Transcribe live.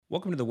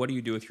Welcome to the What Do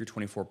You Do With Your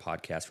 24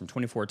 podcast from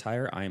 24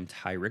 Tire. I am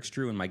Ty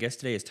Rickstrew, and my guest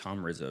today is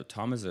Tom Rizzo.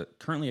 Tom is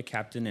currently a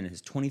captain in his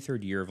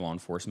 23rd year of law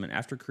enforcement.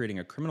 After creating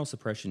a criminal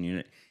suppression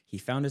unit, he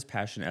found his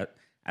passion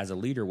as a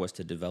leader was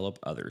to develop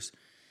others.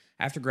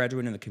 After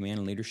graduating the Command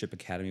and Leadership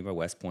Academy by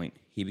West Point,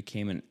 he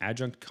became an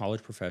adjunct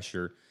college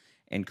professor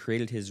and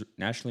created his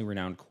nationally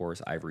renowned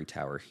course, Ivory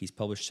Tower. He's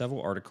published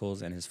several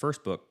articles, and his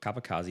first book,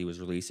 Kapakazi, was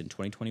released in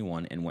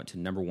 2021 and went to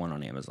 #1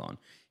 on Amazon.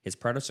 His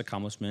proudest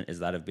accomplishment is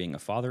that of being a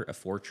father of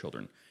 4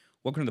 children.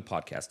 Welcome to the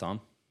podcast, Tom.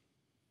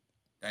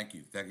 Thank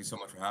you. Thank you so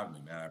much for having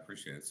me, man. I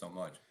appreciate it so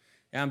much.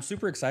 Yeah, I'm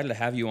super excited to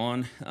have you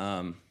on.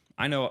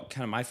 I know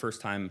kind of my first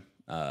time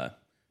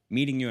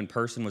meeting you in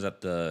person was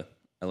at the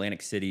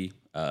Atlantic City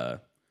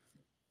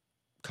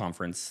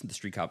conference, the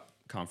Street Cop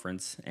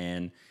conference,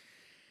 and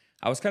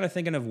I was kind of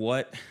thinking of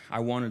what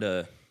I wanted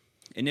to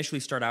initially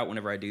start out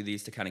whenever I do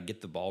these to kind of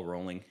get the ball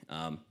rolling.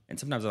 And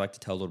sometimes I like to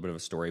tell a little bit of a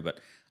story, but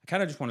I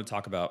kind of just want to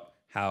talk about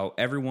how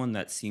everyone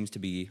that seems to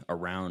be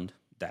around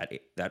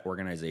that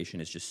organization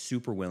is just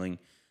super willing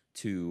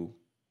to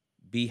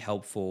be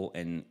helpful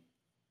and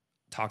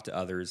talk to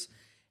others.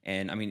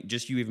 And I mean,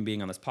 just you even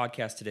being on this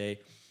podcast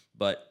today.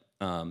 But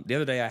the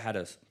other day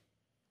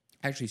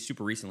actually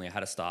super recently, I had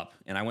to stop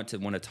and I went to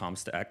one of Tom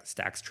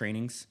Stack's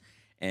trainings.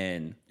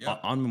 And Yeah.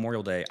 on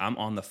Memorial Day, I'm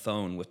on the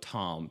phone with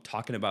Tom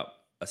talking about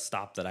a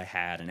stop that I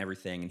had and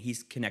everything. And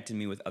he's connecting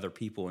me with other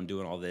people and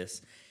doing all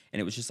this. And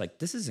it was just like,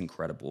 this is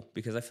incredible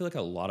because I feel like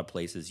a lot of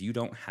places you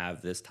don't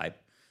have this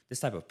type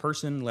of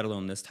person, let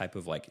alone this type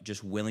of like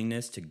just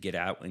willingness to get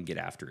out and get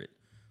after it.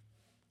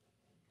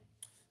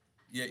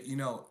 Yeah.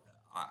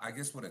 I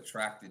guess what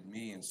attracted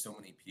me and so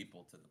many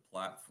people to the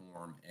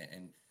platform,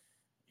 and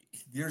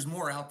there's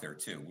more out there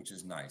too, which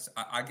is nice.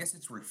 I guess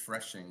it's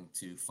refreshing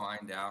to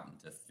find out and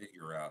to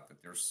figure out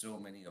that there's so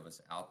many of us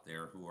out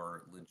there who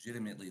are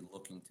legitimately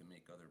looking to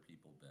make other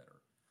people better.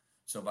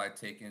 So by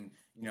taking,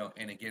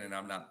 and again, and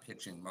I'm not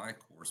pitching my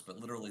course, but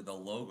literally the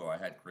logo I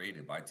had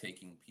created by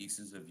taking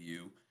pieces of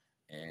you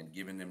and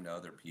giving them to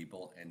other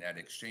people, and that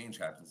exchange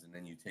happens, and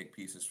then you take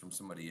pieces from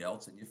somebody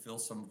else and you fill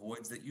some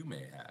voids that you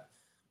may have.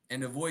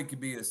 And a void could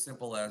be as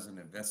simple as an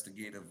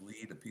investigative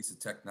lead, a piece of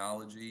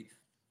technology,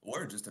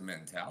 or just a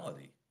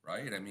mentality,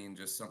 right? I mean,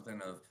 just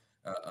something of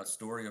a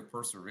story of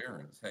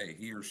perseverance. Hey,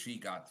 he or she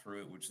got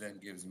through it, which then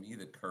gives me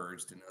the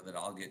courage to know that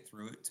I'll get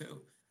through it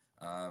too.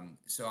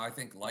 So I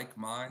think like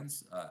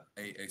minds,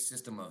 a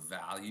system of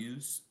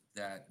values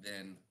that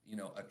then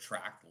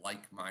attract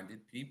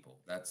like-minded people.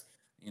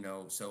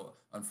 So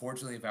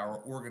unfortunately, if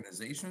our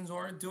organizations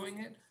aren't doing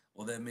it,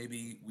 well, then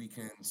maybe we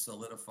can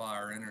solidify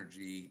our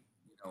energy,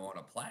 on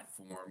a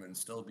platform and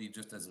still be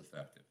just as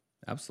effective.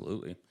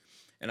 Absolutely.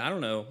 And I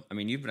don't know. I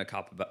mean, you've been a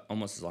cop about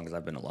almost as long as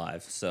I've been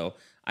alive. So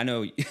I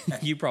know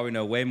you probably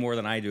know way more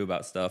than I do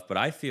about stuff, but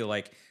I feel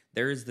like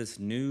there is this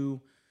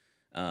new,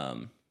 like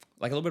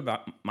a little bit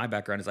about my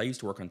background is I used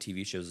to work on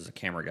TV shows as a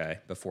camera guy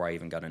before I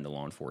even got into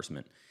law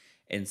enforcement.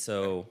 And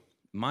so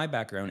my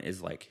background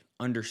is like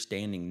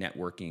understanding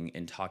networking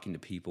and talking to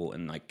people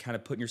and like kind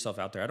of putting yourself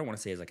out there. I don't want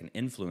to say as like an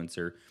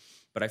influencer,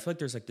 but I feel like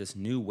there's like this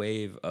new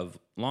wave of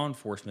law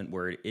enforcement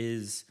where it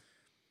is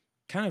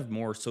kind of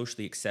more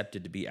socially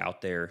accepted to be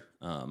out there.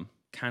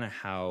 Kind of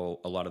how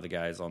a lot of the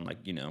guys on like,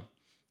 you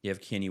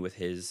have Kenny with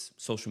his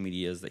social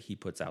medias that he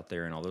puts out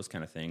there and all those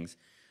kind of things.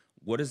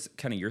 What is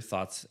kind of your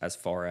thoughts as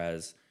far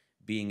as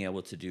being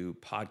able to do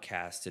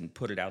podcasts and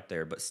put it out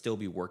there, but still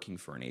be working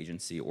for an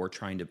agency or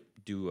trying to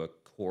do a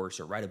course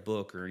or write a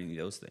book or any of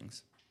those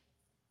things?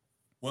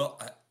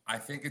 Well, I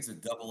think it's a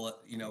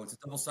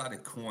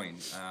double-sided coin.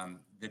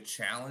 The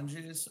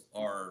challenges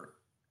are,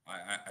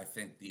 I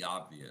think, the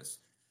obvious.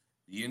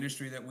 The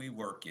industry that we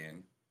work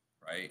in,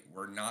 right?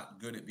 We're not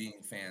good at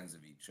being fans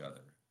of each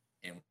other.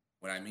 And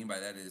what I mean by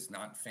that is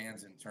not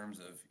fans in terms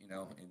of,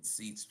 in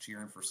seats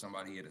cheering for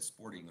somebody at a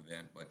sporting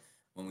event, but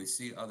when we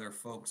see other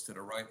folks to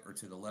the right or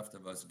to the left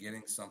of us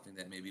getting something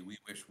that maybe we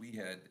wish we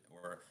had,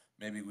 or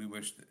maybe we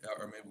wished,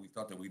 or maybe we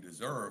thought that we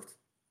deserved,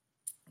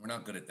 we're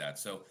not good at that.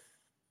 So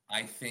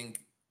I think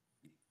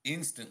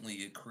instantly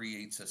it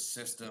creates a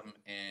system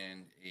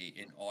and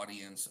an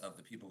audience of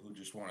the people who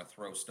just want to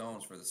throw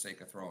stones for the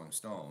sake of throwing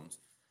stones.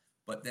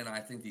 But then I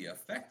think the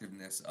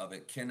effectiveness of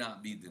it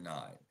cannot be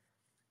denied.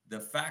 The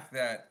fact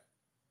that,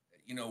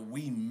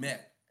 we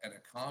met at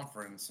a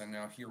conference and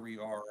now here we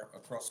are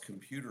across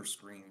computer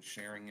screens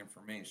sharing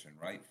information,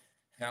 right?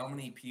 How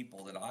many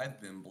people that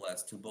I've been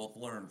blessed to both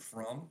learn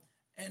from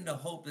and to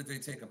hope that they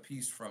take a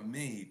piece from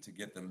me to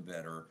get them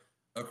better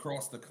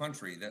across the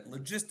country that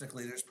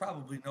logistically there's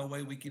probably no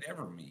way we could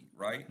ever meet,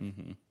 right?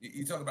 Mm-hmm.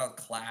 You talk about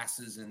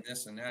classes and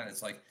this and that.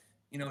 It's like,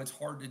 it's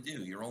hard to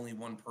do. You're only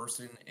one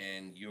person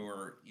and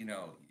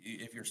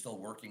if you're still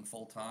working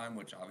full time,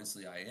 which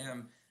obviously I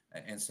am,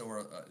 and so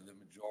are the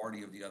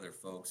majority of the other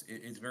folks,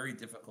 it's very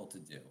difficult to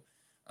do.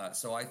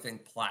 So I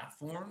think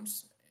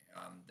platforms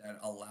that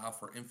allow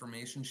for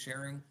information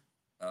sharing,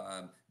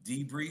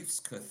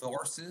 debriefs,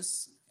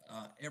 catharsis,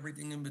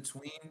 everything in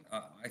between,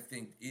 I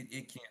think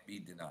it can't be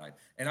denied.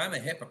 And I'm a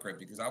hypocrite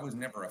because I was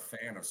never a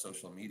fan of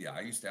social media.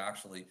 I used to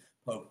actually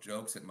poke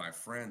jokes at my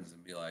friends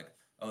and be like,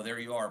 "Oh, there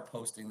you are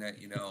posting that,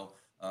 you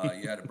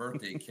had a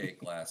birthday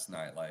cake last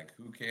night. Like,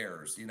 who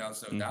cares?" So that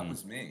Mm-hmm.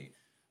 was me.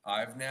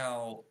 I've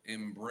now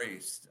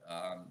embraced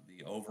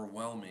the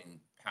overwhelming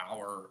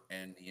power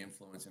and the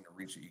influence and the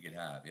reach that you could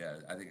have. Yeah,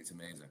 I think it's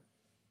amazing.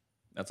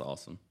 That's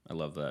awesome. I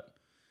love that.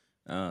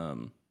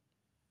 Um,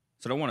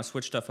 so I don't want to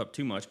switch stuff up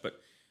too much,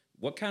 but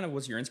what kind of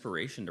was your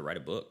inspiration to write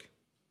a book?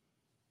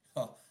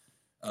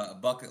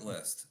 Bucket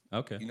list.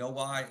 Okay. You know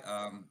why?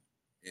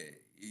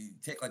 You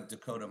take like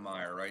Dakota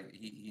Meyer, right?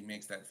 He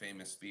makes that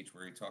famous speech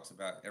where he talks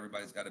about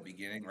everybody's got a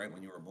beginning, right?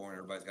 When you were born,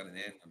 everybody's got an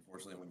end.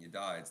 Unfortunately, when you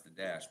die, it's the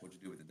dash. What'd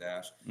you do with the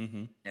dash?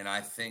 Mm-hmm. And I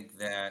think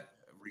that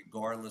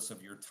regardless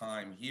of your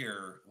time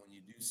here, when you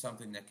do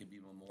something that can be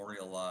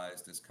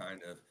memorialized as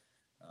kind of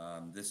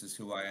this is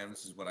who I am,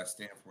 this is what I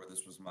stand for,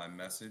 this was my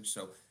message.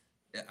 So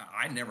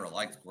I never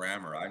liked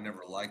grammar. I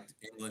never liked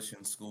English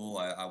in school.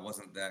 I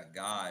wasn't that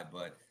guy,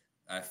 but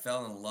I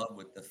fell in love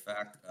with the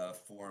fact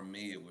for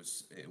me it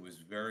was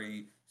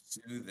very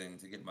soothing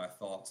to get my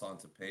thoughts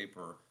onto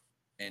paper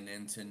and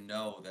then to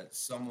know that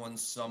someone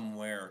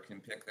somewhere can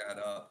pick that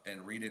up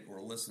and read it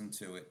or listen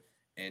to it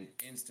and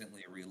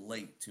instantly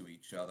relate to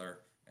each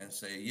other and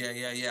say, yeah,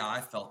 yeah, yeah, I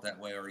felt that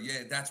way, or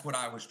yeah, that's what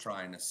I was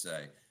trying to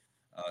say.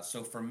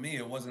 So for me,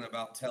 it wasn't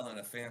about telling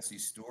a fancy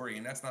story,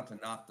 and that's not to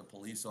knock the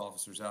police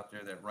officers out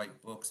there that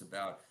write books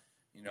about,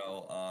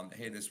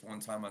 hey, this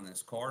one time on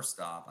this car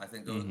stop. I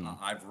think those Mm-hmm.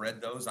 I've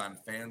read those. I'm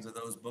fans of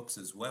those books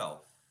as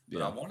well.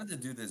 But I Yeah. wanted to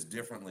do this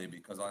differently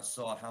because I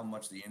saw how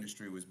much the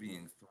industry was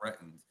being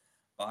threatened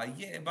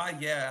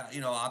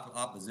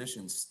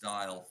opposition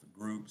style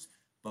groups,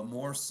 but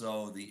more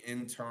so the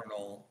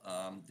internal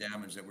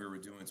damage that we were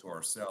doing to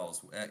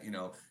ourselves.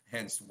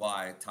 Hence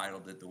why I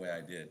titled it the way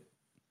I did.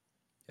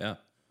 Yeah.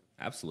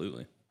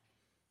 Absolutely.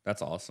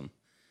 That's awesome.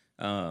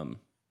 Um,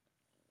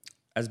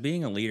 as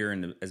being a leader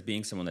and as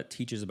being someone that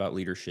teaches about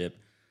leadership,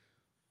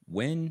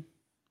 when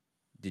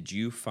did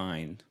you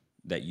find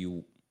that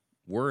you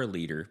were a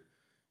leader,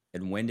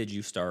 and when did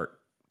you start?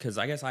 Because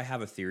I guess I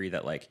have a theory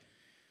that like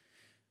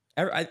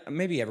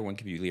maybe everyone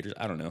can be leaders.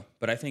 I don't know,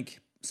 but I think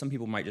some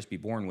people might just be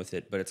born with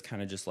it. But it's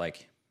kind of just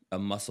like a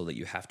muscle that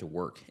you have to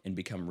work and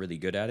become really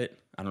good at it.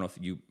 I don't know if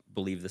you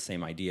believe the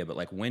same idea, but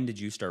like when did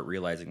you start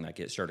realizing that?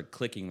 It started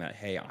clicking that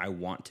hey, I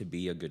want to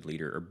be a good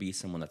leader or be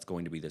someone that's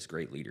going to be this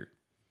great leader.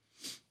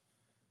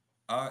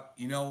 Uh,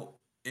 you know,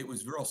 it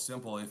was real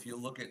simple. If you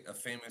look at a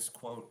famous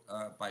quote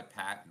by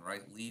Patton,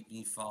 right? Lead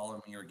me,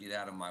 follow me, or get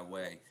out of my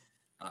way.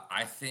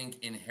 I think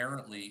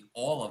inherently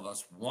all of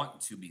us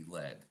want to be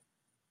led.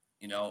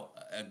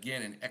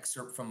 Again, an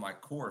excerpt from my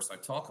course, I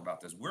talk about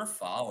this. We're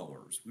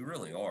followers. We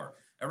really are.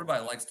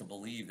 Everybody likes to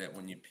believe that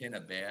when you pin a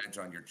badge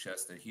on your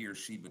chest, that he or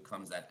she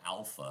becomes that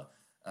alpha.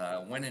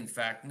 When in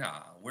fact,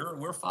 nah,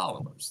 we're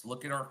followers.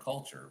 Look at our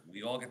culture.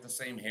 We all get the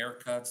same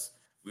haircuts.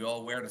 We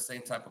all wear the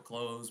same type of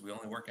clothes. We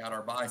only work out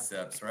our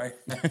biceps, right?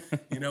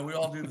 We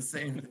all do the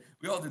same.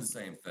 We all do the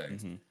same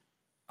things. Mm-hmm.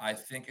 I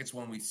think it's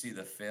when we see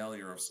the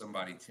failure of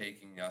somebody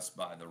taking us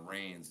by the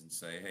reins and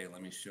say, "Hey,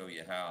 let me show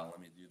you how. Let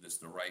me do this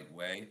the right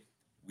way."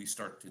 We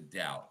start to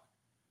doubt.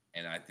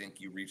 And I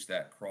think you reach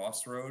that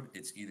crossroad.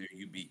 It's either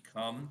you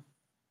become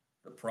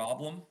the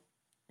problem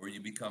or you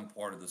become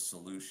part of the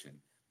solution.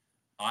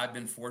 I've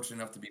been fortunate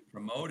enough to be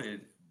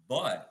promoted,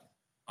 but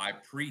I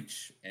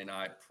preach and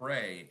I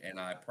pray and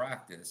I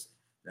practice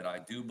that I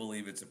do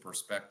believe it's a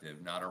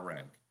perspective, not a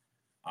rank.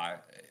 I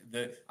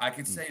I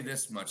could say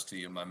this much to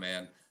you, my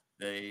man.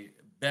 The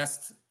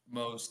best,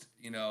 most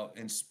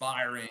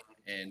inspiring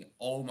and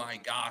oh my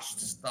gosh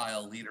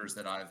style leaders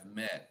that I've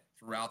met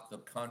throughout the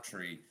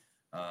country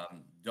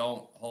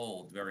don't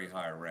hold very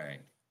high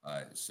rank.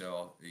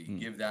 So you Mm.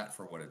 give that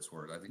for what it's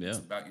worth. I think it's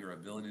Yeah. about your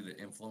ability to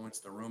influence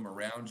the room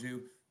around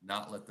you,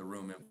 not let the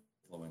room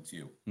influence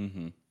you.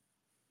 Mm-hmm.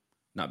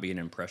 Not being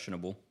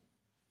impressionable.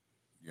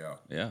 Yeah.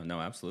 Yeah, no,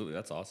 absolutely.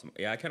 That's awesome.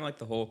 Yeah, I kind of like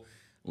the whole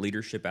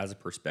leadership as a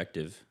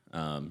perspective.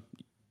 Can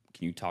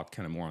you talk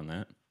kind of more on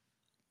that?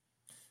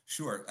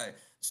 Sure.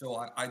 So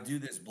I do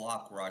this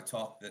block where I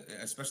talk,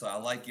 especially I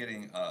like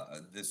getting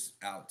this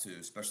out to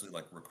especially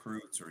like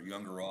recruits or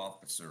younger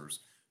officers,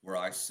 where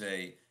I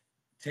say,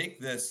 take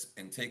this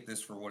and take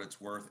this for what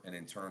it's worth and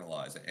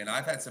internalize it. And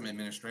I've had some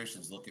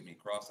administrations look at me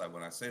cross-eyed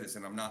when I say this,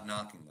 and I'm not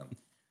knocking them.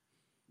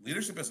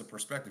 Leadership as a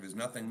perspective is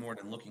nothing more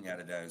than looking at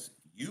it as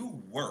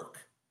you work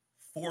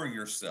for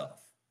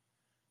yourself.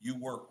 You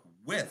work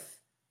with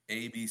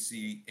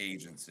ABC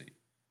agency.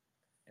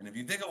 And if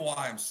you think of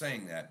why I'm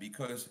saying that,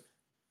 because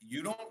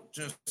you don't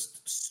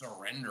just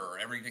surrender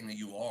everything that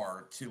you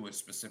are to a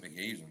specific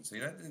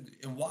agency.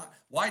 And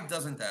why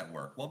doesn't that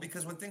work? Well,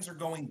 because when things are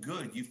going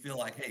good, you feel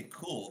like, hey,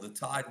 cool, the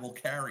tide will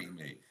carry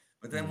me.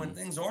 But then when Mm-hmm.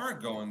 things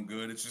aren't going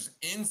good, it's just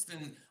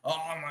instant, oh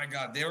my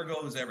God, there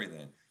goes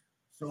everything.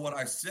 So what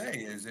I say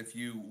is if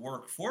you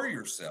work for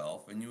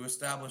yourself and you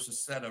establish a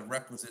set of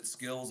requisite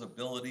skills,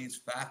 abilities,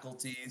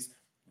 faculties,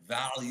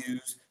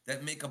 values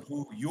that make up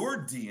who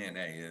your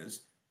DNA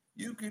is,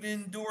 You can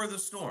endure the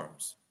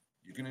storms.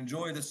 You can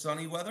enjoy the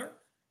sunny weather.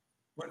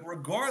 But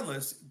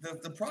regardless,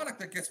 the product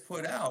that gets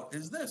put out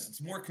is this.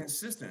 It's more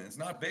consistent. It's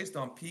not based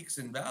on peaks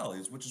and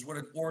valleys, which is what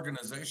an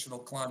organizational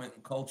climate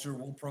and culture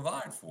will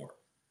provide for.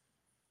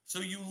 So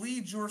you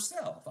lead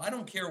yourself. I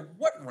don't care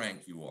what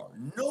rank you are.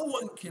 No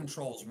one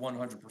controls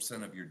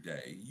 100% of your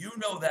day. You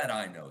know that.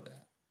 I know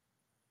that.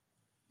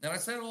 And I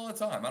say it all the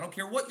time. I don't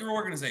care what your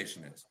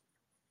organization is.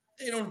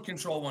 They don't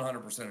control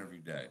 100% of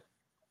your day.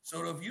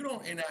 So if you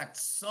don't enact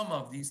some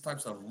of these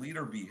types of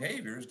leader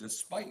behaviors,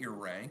 despite your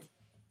rank,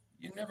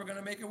 you're never going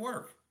to make it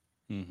work.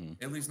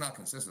 Mm-hmm. At least not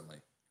consistently.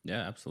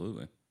 Yeah,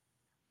 absolutely.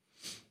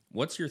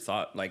 What's your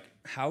thought? Like,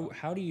 how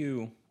do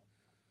you?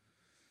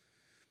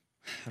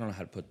 I don't know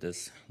how to put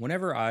this.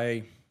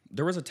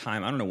 There was a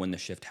time, I don't know when the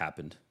shift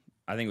happened.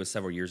 I think it was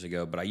several years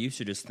ago, but I used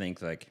to just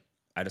think like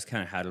I just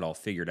kind of had it all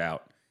figured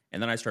out.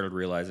 And then I started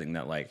realizing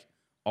that like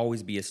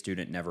always be a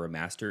student, never a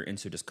master. And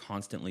so just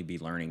constantly be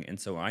learning. And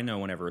so I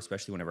know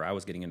especially whenever I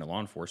was getting into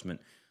law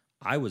enforcement,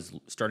 I was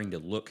starting to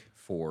look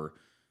for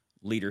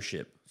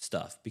leadership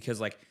stuff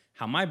because like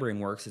how my brain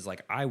works is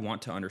like I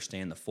want to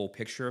understand the full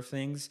picture of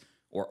things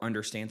or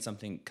understand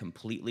something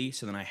completely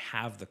so then I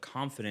have the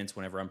confidence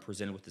whenever I'm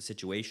presented with the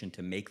situation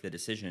to make the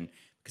decision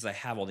because I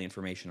have all the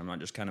information. I'm not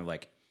just kind of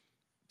like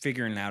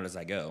figuring it out as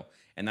I go.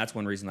 And that's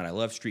one reason that I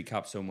love Street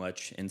Cop so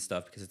much and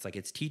stuff because it's like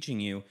it's teaching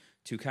you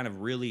to kind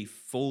of really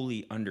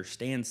fully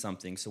understand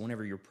something. So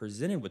whenever you're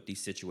presented with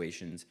these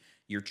situations,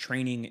 you're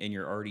training and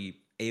you're already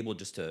able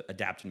just to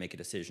adapt and make a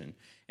decision.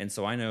 And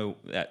so I know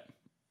that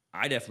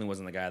I definitely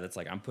wasn't the guy that's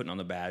like I'm putting on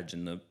the badge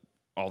and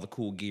all the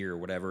cool gear or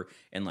whatever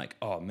and like,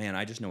 oh man,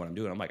 I just know what I'm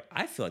doing. I'm like,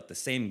 I feel like the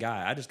same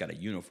guy. I just got a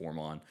uniform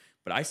on,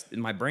 but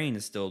my brain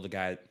is still the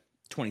guy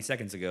 20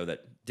 seconds ago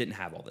that didn't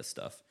have all this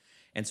stuff.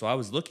 And so I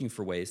was looking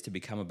for ways to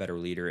become a better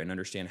leader and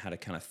understand how to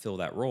kind of fill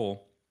that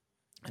role.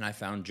 And I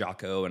found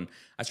Jocko and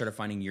I started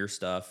finding your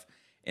stuff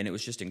and it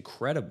was just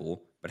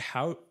incredible. But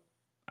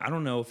I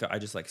don't know if I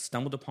just like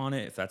stumbled upon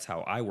it, if that's how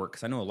I work.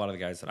 Cause I know a lot of the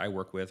guys that I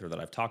work with or that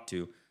I've talked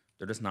to,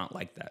 they're just not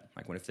like that.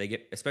 Like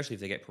especially if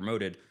they get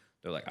promoted,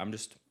 they're like, I'm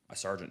just a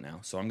sergeant now.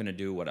 So I'm going to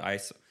do what I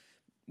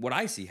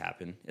see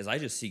happen is I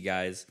just see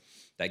guys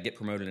that get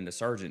promoted into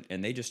sergeant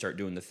and they just start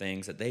doing the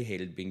things that they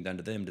hated being done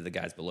to them to the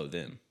guys below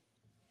them.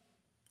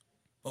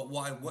 But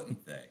why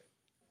wouldn't they?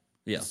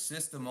 Yeah. The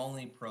system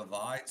only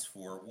provides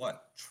for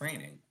what?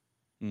 Training.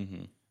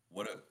 Mm-hmm.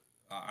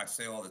 I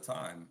say all the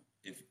time,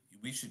 if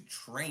we should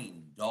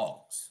train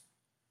dogs.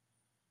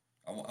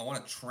 I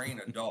want to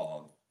train a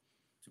dog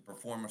to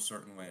perform a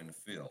certain way in the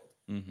field.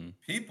 Mm-hmm.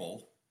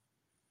 People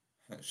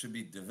should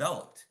be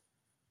developed.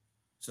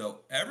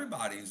 So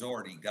everybody's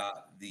already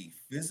got the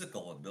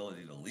physical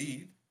ability to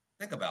lead.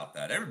 Think about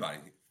that. Everybody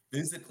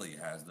physically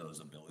has those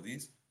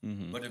abilities.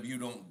 Mm-hmm. But if you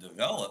don't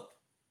develop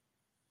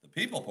the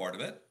people part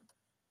of it,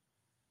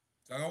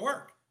 it's not going to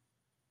work.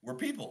 We're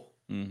people.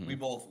 Mm-hmm. We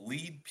both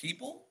lead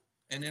people,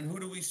 and then who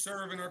do we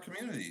serve in our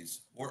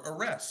communities or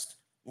arrest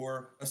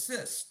or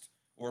assist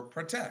or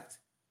protect?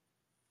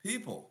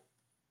 People.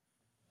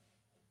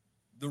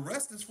 The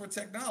rest is for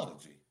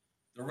technology.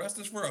 The rest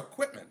is for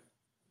equipment.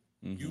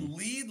 Mm-hmm. You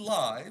lead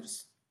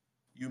lives,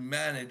 you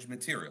manage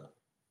material.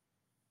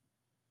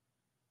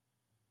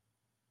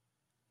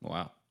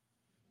 Wow.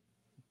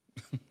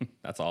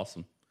 That's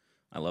awesome.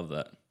 I love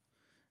that.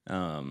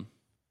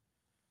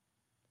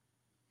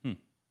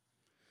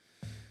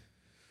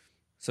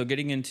 So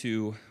getting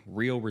into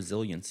real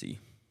resiliency,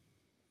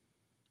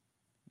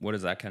 what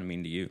does that kind of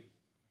mean to you?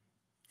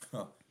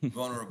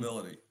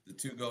 Vulnerability. The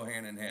two go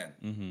hand in hand.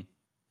 Mm-hmm.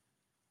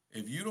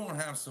 If you don't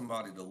have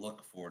somebody to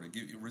look for to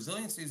give you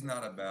resiliency is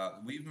not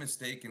about, we've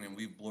mistaken and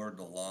we've blurred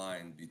the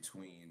line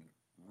between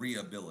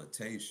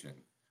rehabilitation,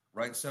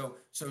 right? So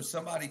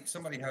somebody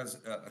has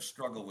a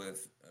struggle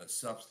with a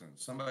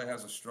substance. Somebody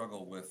has a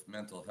struggle with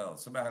mental health.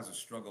 Somebody has a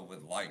struggle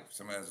with life.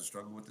 Somebody has a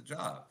struggle with the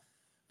job.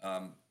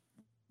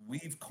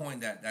 We've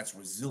coined that's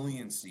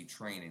resiliency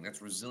training.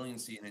 That's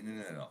resiliency.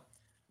 No.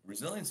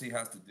 Resiliency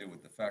has to do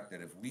with the fact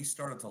that if we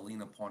started to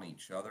lean upon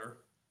each other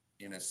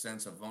in a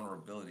sense of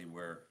vulnerability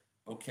where,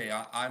 okay,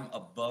 I'm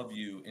above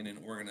you in an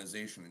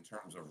organization in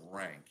terms of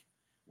rank.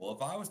 Well,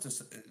 if I was to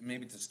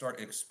maybe to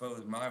start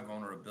expose my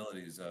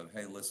vulnerabilities of,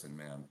 hey, listen,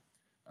 man,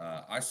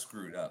 I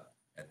screwed up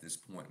at this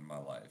point in my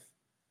life.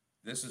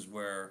 This is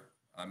where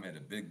I made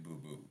a big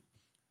boo-boo.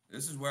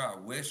 This is where I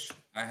wish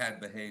I had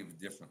behaved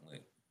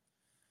differently.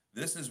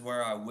 This is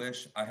where I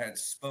wish I had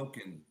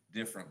spoken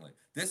differently.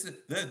 This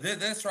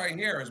right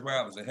here is where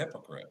I was a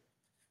hypocrite.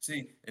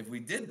 See, if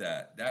we did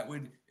that, that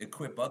would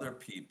equip other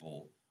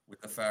people with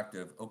the fact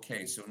of,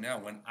 okay, so now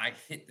when I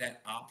hit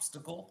that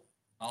obstacle,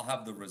 I'll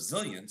have the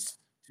resilience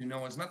to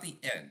know it's not the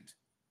end.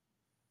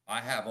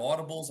 I have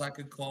audibles I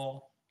could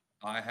call.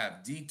 I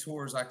have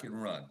detours I can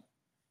run.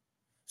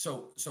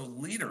 So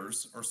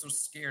leaders are so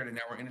scared in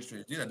our industry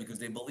to do that because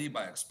they believe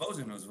by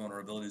exposing those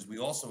vulnerabilities, we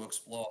also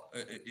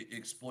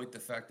exploit the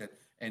fact that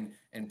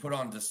and put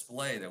on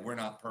display that we're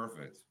not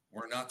perfect.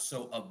 We're not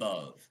so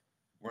above.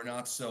 We're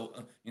not so,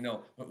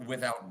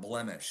 without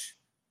blemish.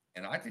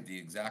 And I think the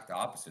exact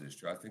opposite is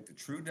true. I think the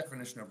true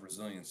definition of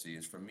resiliency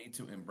is for me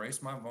to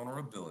embrace my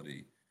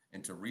vulnerability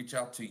and to reach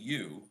out to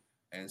you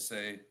and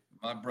say,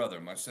 my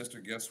brother, my sister,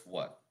 guess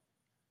what?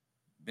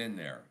 Been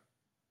there.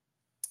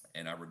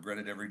 And I regret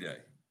it every day.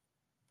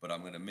 But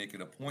I'm going to make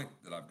it a point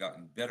that I've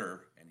gotten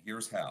better. And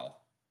here's how.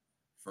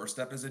 First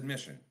step is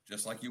admission,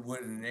 just like you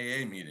would in an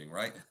AA meeting,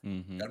 right?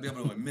 Mm-hmm. Got to be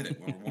able to admit it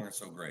when we're weren't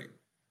so great.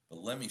 But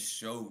let me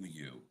show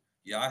you.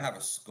 Yeah, I have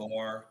a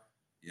scar.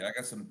 Yeah, I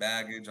got some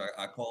baggage.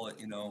 I call it,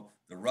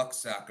 the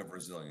rucksack of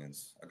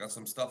resilience. I got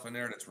some stuff in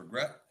there that's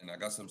regret, and I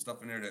got some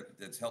stuff in there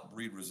that's helped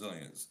breed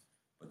resilience.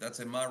 But that's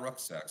in my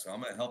rucksack. So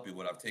I'm going to help you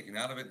what I've taken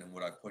out of it and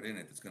what I've put in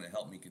it that's going to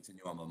help me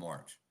continue on my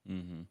march.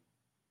 Mm-hmm.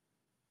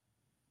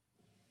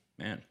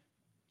 Man,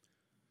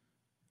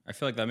 I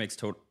feel like that makes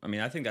total. I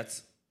mean, I think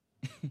that's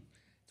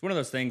it's one of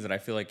those things that I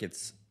feel like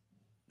it's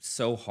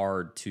so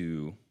hard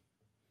to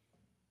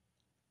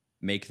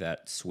make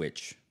that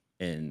switch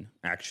and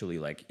actually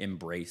like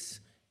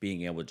embrace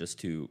being able just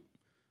to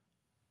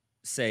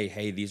say,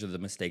 hey, these are the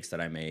mistakes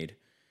that I made.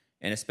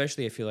 And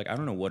especially, I feel like, I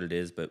don't know what it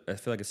is, but I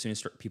feel like as soon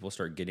as people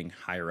start getting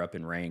higher up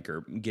in rank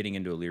or getting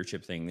into a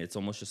leadership thing, it's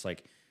almost just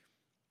like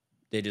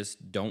they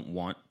just don't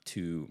want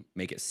to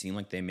make it seem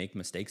like they make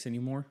mistakes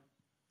anymore.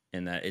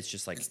 And that it's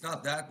just like, it's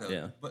not that though.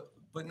 Yeah.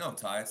 But no,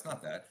 Ty, it's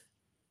not that.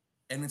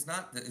 And it's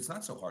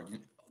not so hard.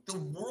 The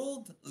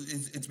world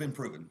it's been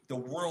proven. The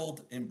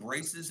world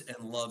embraces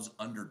and loves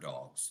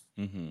underdogs.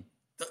 Mm-hmm.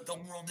 The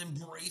world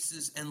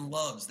embraces and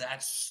loves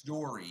that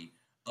story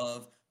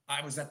of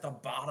I was at the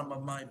bottom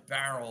of my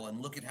barrel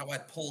and look at how I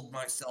pulled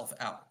myself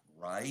out,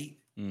 right?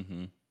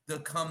 Mm-hmm. The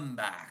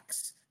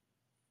comebacks.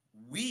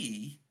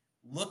 We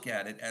look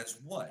at it as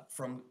what?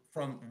 From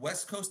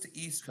West Coast to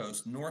East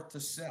Coast, North to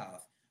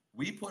South,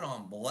 we put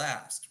on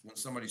blast when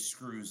somebody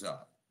screws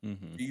up.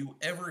 Mm-hmm. Do you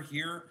ever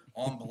hear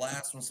on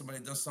blast when somebody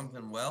does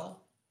something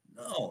well?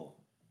 No.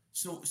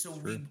 So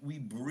we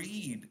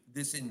breed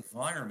this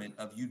environment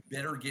of you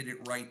better get it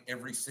right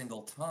every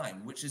single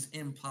time, which is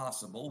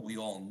impossible. We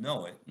all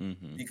know it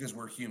because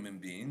we're human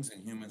beings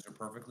and humans are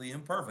perfectly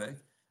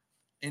imperfect.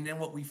 And then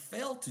what we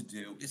fail to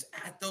do is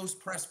at those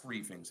press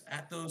briefings,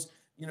 at those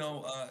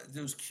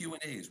those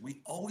Q&As,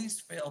 we always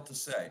fail to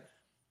say,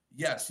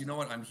 yes, you know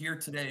what, I'm here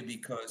today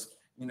because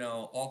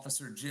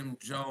Officer Jim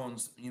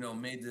Jones,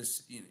 made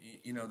this,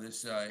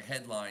 this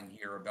headline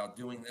here about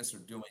doing this or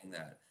doing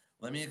that.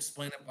 Let me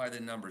explain it by the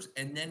numbers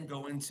and then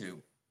go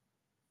into,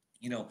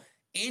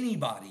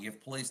 anybody if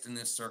placed in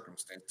this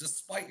circumstance,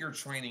 despite your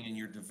training and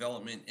your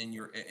development and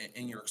your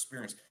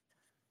experience,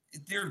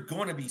 they're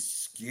going to be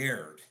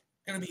scared,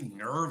 going to be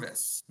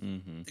nervous.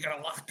 Mm-hmm. They got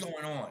a lot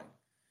going on,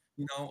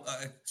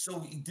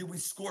 so did we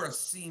score a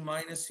C-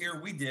 here?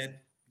 We did.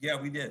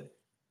 Yeah, we did.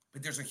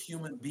 But there's a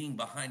human being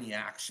behind the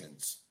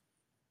actions.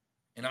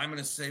 And I'm going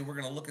to say we're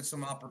going to look at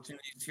some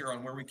opportunities here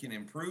on where we can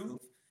improve.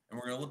 And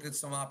we're going to look at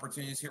some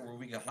opportunities here where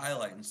we can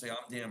highlight and say, I'm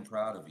damn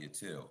proud of you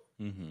too.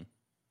 Mm-hmm.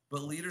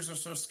 But leaders are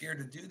so scared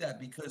to do that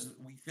because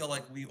we feel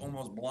like we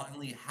almost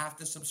blindly have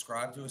to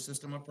subscribe to a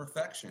system of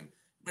perfection.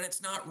 But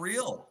it's not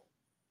real.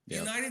 The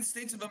United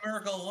States of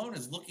America alone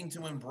is looking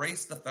to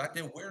embrace the fact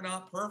that we're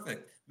not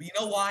perfect. But you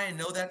know why I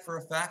know that for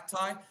a fact,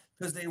 Ty?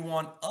 Because they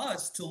want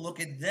us to look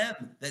at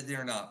them that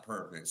they're not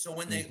perfect. So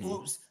when they,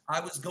 oops, I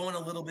was going a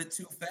little bit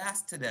too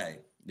fast today.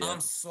 I'm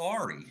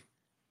sorry.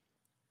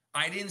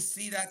 I didn't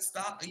see that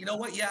stop. You know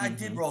what? Yeah, I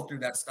did roll through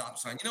that stop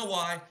sign. You know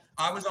why?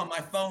 I was on my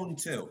phone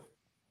too.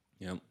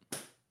 Yep.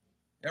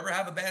 Ever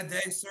have a bad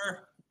day, sir?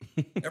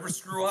 Ever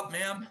screw up,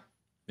 ma'am?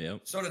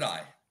 Yep. So did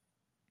I.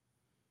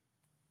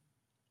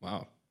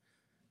 Wow.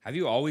 Have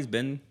you always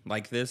been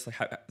like this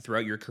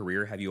throughout your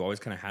career? Have you always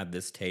kind of had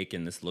this take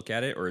and this look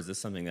at it? Or is this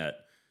something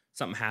that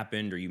something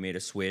happened or you made a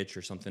switch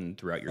or something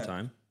throughout your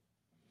time?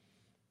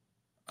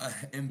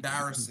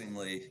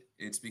 Embarrassingly,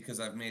 it's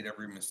because I've made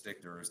every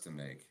mistake there is to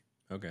make.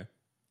 Okay.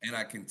 And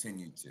I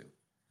continue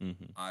to.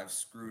 I've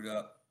screwed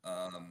up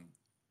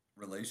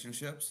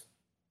relationships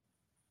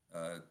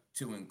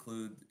to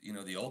include,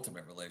 the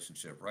ultimate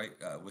relationship, right,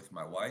 with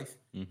my wife.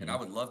 And I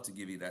would love to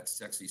give you that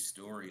sexy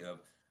story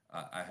of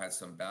I had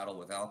some battle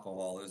with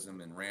alcoholism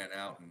and ran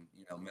out and,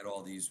 met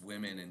all these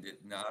women and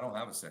I don't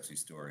have a sexy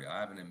story. I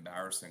have an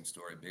embarrassing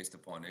story based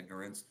upon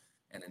ignorance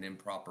and an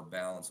improper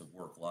balance of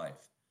work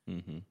life.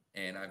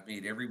 And I've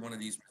made every one of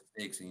these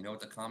mistakes. And you know what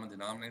the common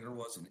denominator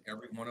was in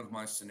every one of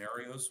my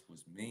scenarios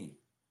was me.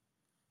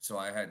 So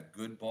I had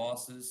good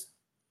bosses.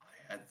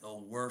 I had the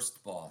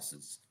worst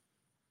bosses.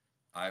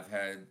 I've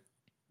had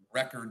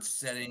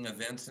record-setting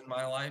events in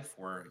my life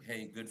where,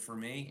 hey, good for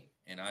me.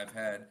 And I've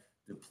had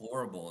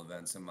deplorable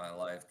events in my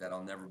life that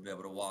I'll never be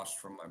able to wash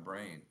from my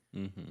brain.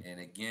 And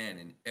again,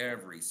 in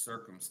every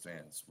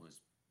circumstance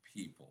was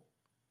people.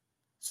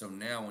 So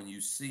now when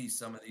you see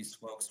some of these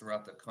folks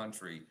throughout the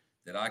country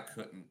that I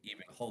couldn't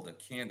even hold a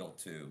candle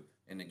to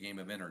in the game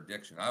of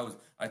interdiction,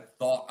 I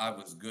thought I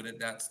was good at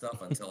that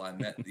stuff until I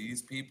met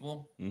these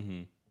people.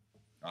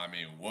 I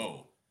mean,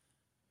 whoa.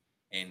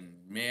 And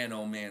man,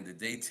 oh man, did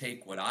they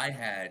take what I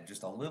had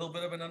just a little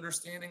bit of an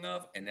understanding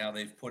of, and now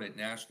they've put it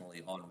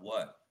nationally on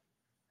what?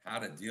 how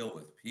to deal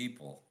with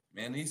people.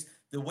 Man,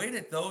 the way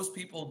that those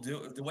people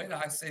do, the way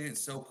that I say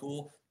it's so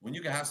cool when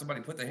you can have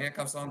somebody put the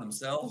handcuffs on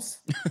themselves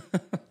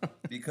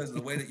because of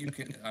the way that you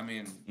can. I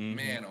mean, Mm-hmm.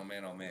 man, oh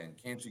man, oh man,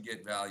 can't you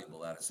get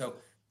valuable at it? So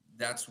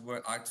that's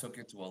what I took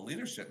it to a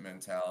leadership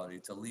mentality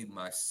to lead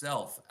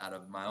myself out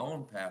of my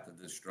own path of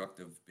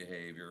destructive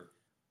behavior,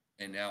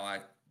 and now I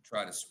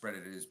try to spread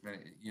it as many,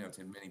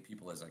 to many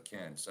people as I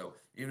can. So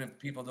even if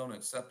people don't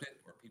accept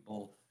it or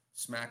people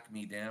smack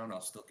me down,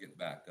 I'll still get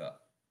back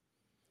up.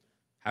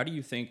 How do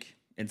you think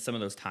in some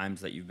of those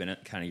times that you've been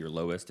at kind of your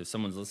lowest, if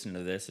someone's listening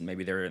to this and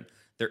maybe they're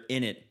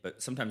in it,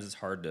 but sometimes it's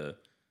hard to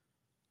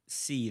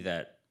see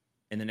that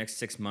in the next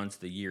 6 months,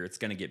 the year, it's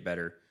going to get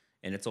better,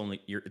 and it's only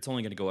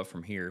going to go up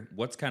from here.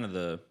 What's kind of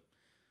the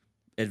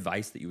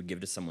advice that you would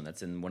give to someone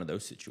that's in one of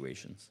those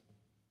situations?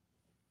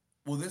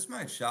 Well, this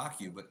might shock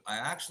you, but I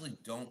actually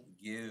don't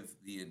give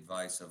the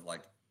advice of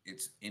like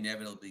it's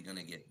inevitably going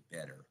to get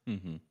better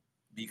Mm-hmm.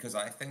 because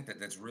I think that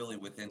that's really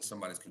within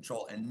somebody's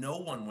control. And no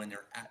one, when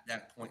they're at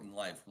that point in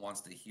life,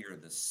 wants to hear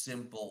the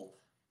simple,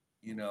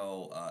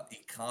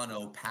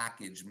 econo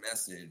package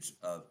message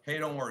of, "Hey,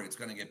 don't worry, it's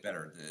going to get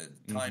better.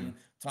 The Mm-hmm.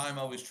 time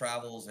always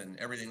travels, and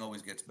everything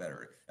always gets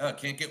better. It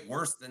can't get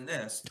worse than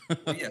this."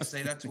 Well, yeah,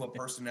 say that to a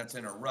person that's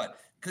in a rut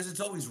because it's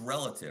always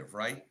relative,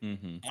 right?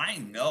 Mm-hmm. I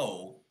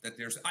know that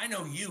I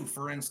know you,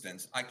 for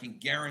instance, I can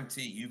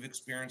guarantee you've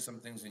experienced some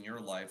things in your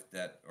life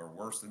that are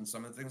worse than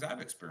some of the things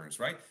I've experienced,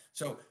 right?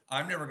 So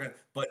I'm never going to,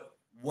 but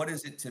what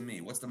is it to me?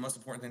 What's the most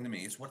important thing to me?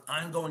 It's what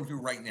I'm going through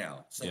right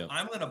now. So Yep.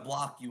 I'm going to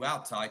block you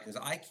out, Ty, because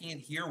I can't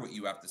hear what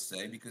you have to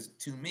say because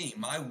to me,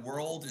 my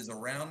world is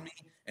around me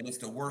and it's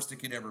the worst it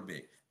could ever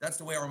be. That's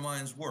the way our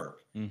minds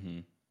work. Mm-hmm.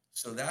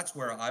 So that's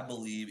where I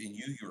believe in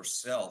you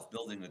yourself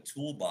building a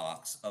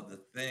toolbox of the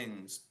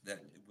things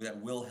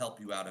that will help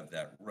you out of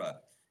that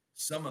rut.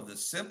 Some of the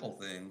simple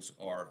things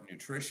are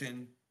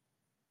nutrition,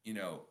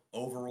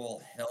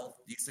 overall health.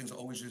 These things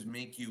always just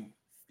make you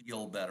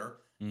feel better.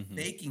 Mm-hmm.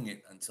 Faking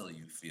it until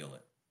you feel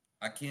it.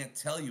 I can't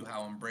tell you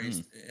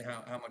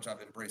Mm. how much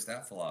I've embraced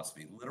that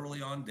philosophy.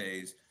 Literally on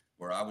days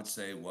where I would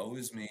say, "Woe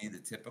is me," the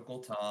typical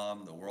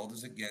Tom, the world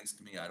is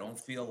against me, I don't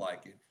feel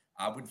like it.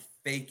 I would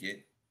fake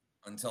it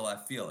until I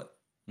feel it.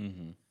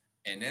 Mm-hmm.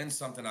 And then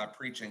something I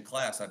preach in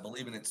class, I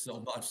believe in it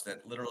so much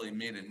that literally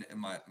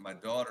my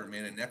daughter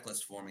made a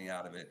necklace for me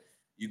out of it.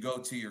 You go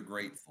to your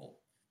grateful.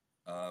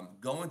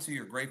 Going to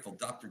your grateful,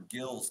 Dr.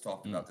 Gills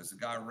talked Mm. about this. A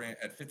guy ran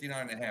at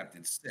 59 and a half,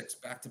 did six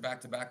back to back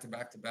to back to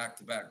back to back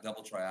to back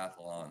double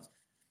triathlons.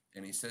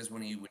 And he says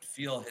when he would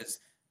feel his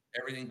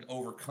everything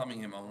overcoming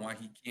him on why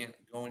he can't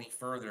go any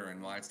further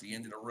and why it's the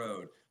end of the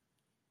road,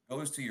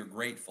 goes to your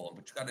grateful,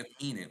 but you got to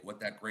mean it, what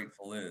that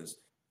grateful is.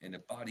 And the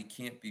body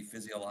can't be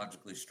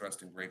physiologically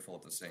stressed and grateful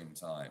at the same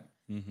time.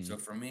 Mm-hmm. So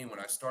for me, when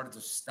I started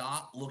to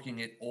stop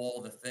looking at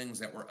all the things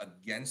that were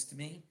against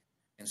me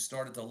and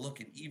started to look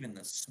at even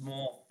the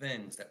small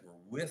things that were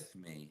with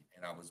me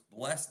and I was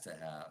blessed to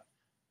have,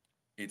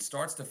 it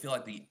starts to feel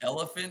like the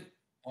elephant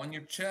on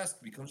your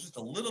chest becomes just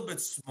a little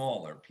bit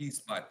smaller piece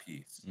by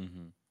piece.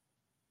 Mm-hmm.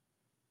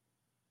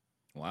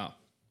 Wow.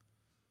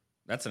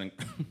 That's an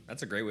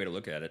that's a great way to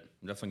look at it.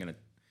 I'm definitely going to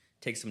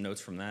take some notes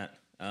from that.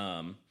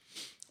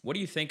 What do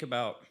you think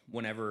about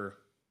whenever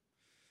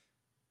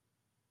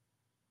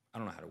I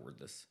don't know how to word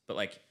this, but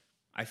like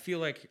I feel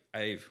like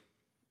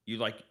you're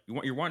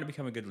wanting to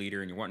become a good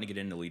leader and you're wanting to get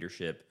into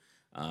leadership,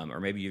 or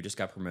maybe you just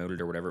got promoted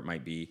or whatever it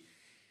might be,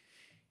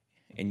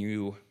 and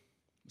you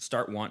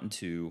start wanting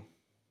to.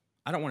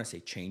 I don't want to say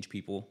change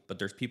people, but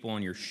there's people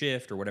on your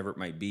shift or whatever it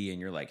might be,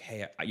 and you're like,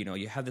 hey,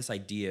 you have this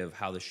idea of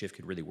how the shift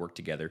could really work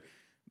together,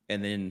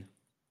 and then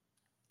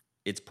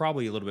it's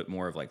probably a little bit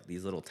more of like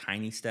these little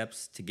tiny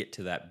steps to get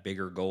to that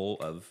bigger goal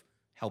of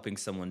helping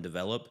someone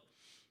develop.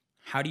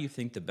 How do you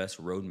think the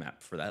best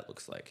roadmap for that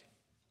looks like?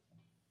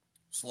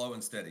 Slow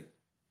and steady.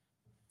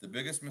 The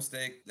biggest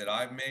mistake that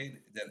I've made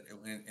that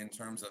in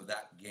terms of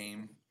that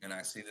game, and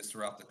I see this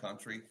throughout the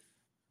country,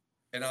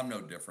 and I'm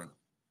no different.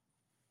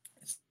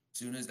 As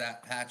soon as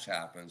that patch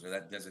happens or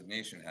that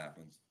designation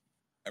happens,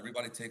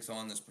 everybody takes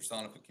on this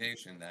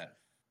personification that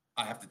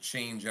I have to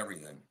change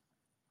everything.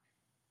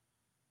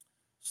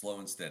 Slow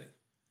and steady.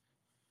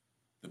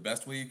 The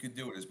best way you could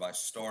do it is by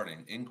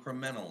starting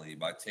incrementally,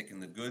 by taking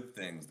the good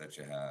things that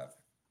you have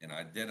and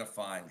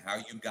identifying how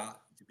you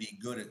got to be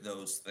good at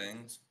those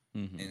things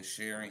Mm-hmm. and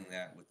sharing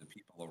that with the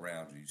people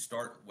around you. You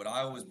start, what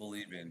I always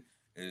believe in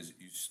is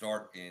you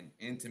start in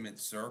intimate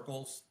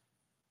circles,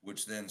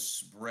 which then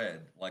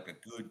spread like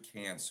a good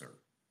cancer.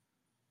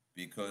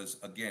 Because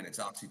again, it's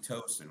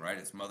oxytocin, right?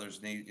 It's Mother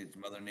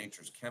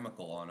Nature's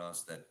chemical on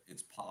us that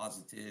it's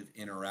positive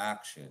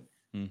interaction.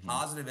 Mm-hmm.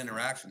 Positive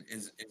interaction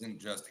isn't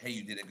just, hey,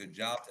 you did a good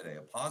job today.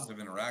 A positive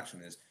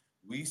interaction is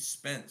we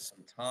spent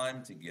some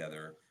time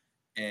together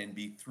and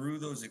be through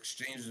those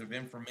exchanges of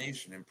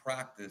information and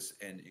practice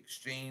and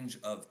exchange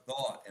of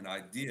thought and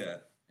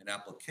idea and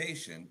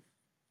application.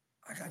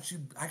 I got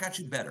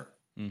you better.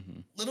 Mm-hmm.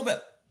 A little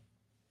bit.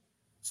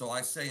 So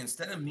I say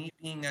instead of me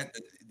being at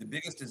the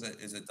biggest is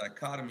a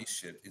dichotomy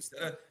shift.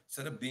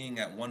 Instead of being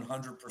at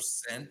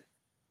 100%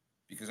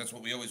 because that's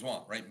what we always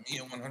want, right? Me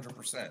at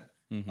 100%.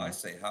 Mm-hmm. I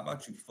say, how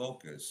about you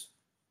focus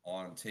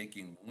on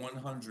taking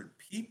 100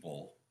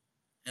 people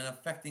and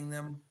affecting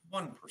them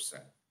 1%?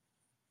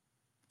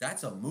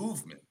 That's a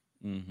movement,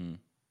 Mm-hmm.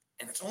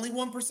 and it's only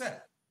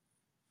 1%.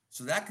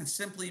 So that could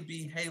simply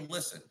be, hey,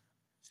 listen,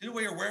 see the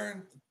way you're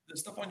wearing the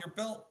stuff on your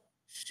belt?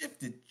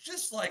 Shift it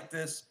just like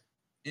this.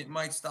 It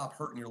might stop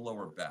hurting your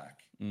lower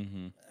back.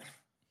 Mm-hmm.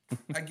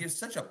 I give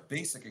such a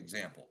basic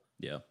example.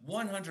 Yeah.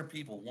 100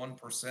 people,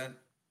 1%,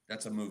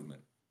 that's a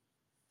movement.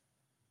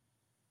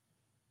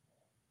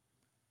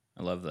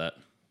 I love that.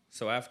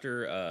 So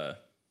after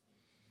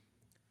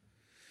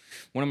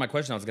one of my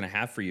questions I was going to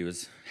have for you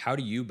is, how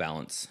do you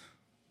balance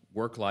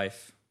work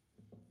life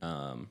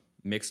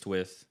mixed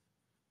with,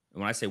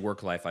 when I say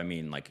work life, I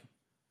mean like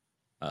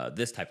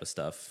this type of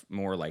stuff,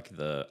 more like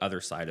the other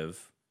side of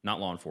not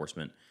law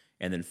enforcement,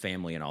 and then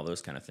family and all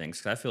those kind of things.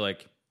 Because I feel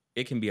like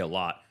it can be a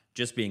lot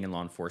just being in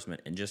law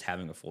enforcement and just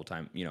having a full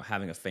time,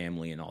 having a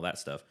family and all that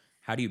stuff.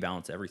 How do you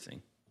balance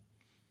everything?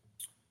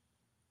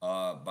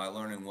 By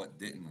learning what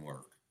didn't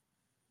work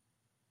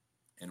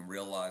and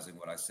realizing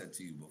what I said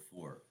to you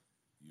before.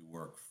 You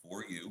work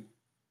for you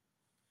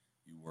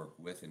work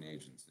with an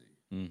agency.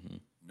 Mm-hmm.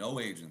 No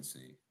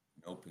agency,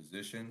 no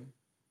position,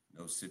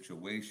 no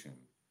situation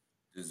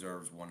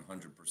deserves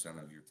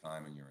 100% of your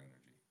time and your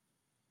energy.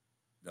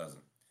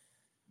 Doesn't.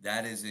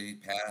 That is a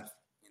path,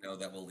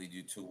 that will lead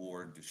you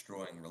toward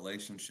destroying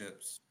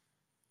relationships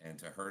and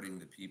to hurting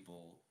the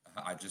people.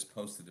 I just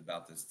posted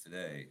about this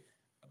today,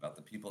 about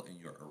the people in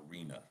your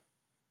arena.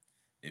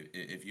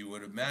 If you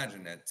would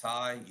imagine that,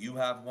 Ty, you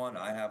have one,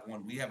 I have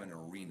one, we have an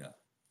arena.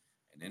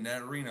 And in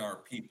that arena are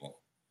people.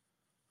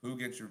 Who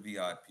gets your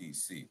VIP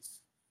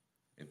seats?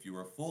 If you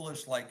were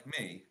foolish like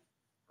me,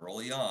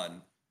 early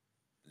on,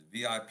 the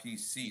VIP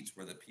seats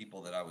were the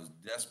people that I was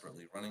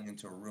desperately running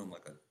into a room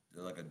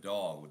like a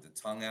dog with the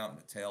tongue out and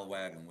the tail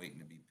wagging, waiting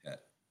to be pet.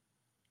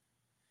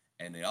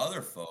 And the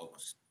other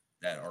folks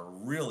that are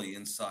really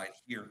inside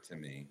here to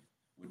me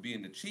would be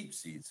in the cheap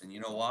seats. And you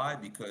know why?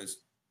 Because,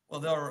 well,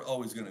 they're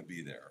always going to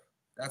be there.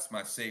 That's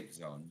my safe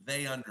zone.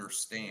 They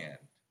understand.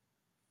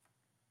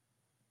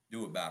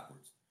 Do it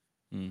backwards.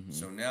 Mm-hmm.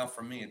 So now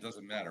for me, it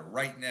doesn't matter.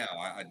 Right now,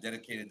 I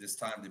dedicated this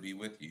time to be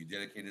with you. You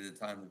dedicated the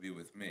time to be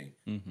with me.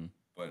 Mm-hmm.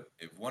 But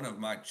if one of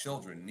my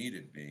children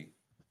needed me,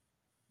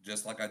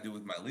 just like I do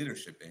with my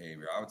leadership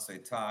behavior, I would say,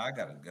 Ty, I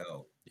got to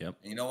go. Yep.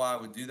 And you know why I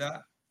would do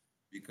that?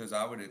 Because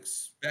I would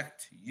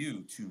expect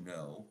you to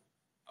know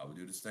I would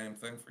do the same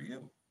thing for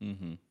you.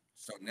 Mm-hmm.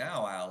 So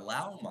now I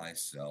allow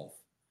myself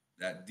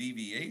that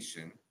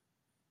deviation,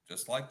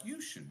 just like you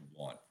should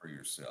want for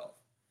yourself,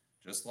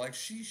 just like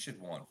she should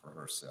want for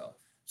herself.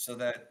 So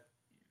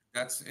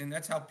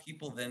that's how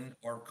people then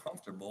are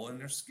comfortable in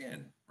their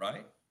skin,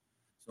 right?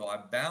 So I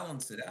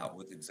balance it out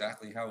with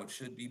exactly how it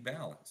should be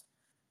balanced.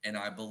 And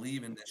I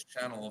believe in this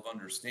channel of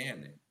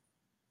understanding.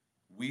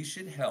 We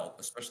should help,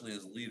 especially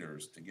as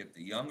leaders, to get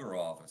the younger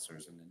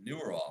officers and the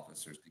newer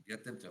officers, to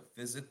get them to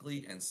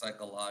physically and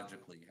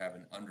psychologically have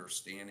an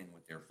understanding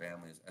with their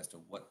families as to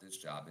what this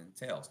job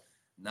entails.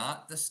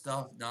 Not the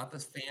stuff, not the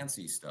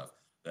fancy stuff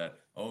that,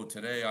 oh,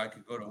 today I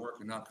could go to work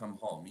and not come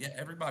home. Yeah,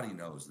 everybody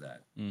knows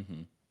that.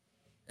 Mm-hmm.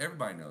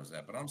 Everybody knows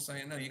that. But I'm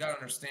saying, no, you got to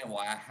understand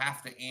why I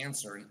have to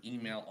answer an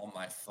email on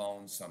my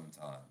phone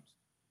sometimes.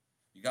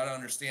 You got to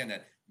understand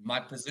that my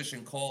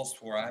position calls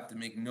for I have to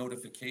make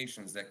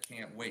notifications that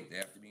can't wait. They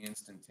have to be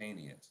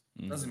instantaneous.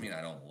 Mm-hmm. Doesn't mean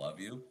I don't love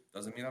you.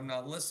 Doesn't mean I'm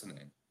not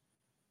listening.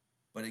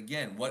 But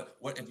again, what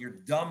if you're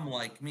dumb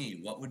like me,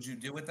 what would you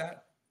do with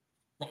that?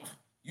 Well,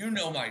 you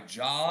know my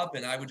job,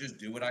 and I would just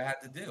do what I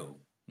had to do.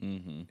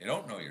 Mm-hmm. You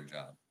don't know your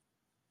job.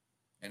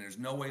 And there's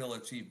no way you'll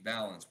achieve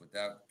balance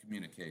without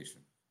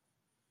communication.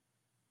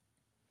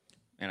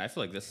 And I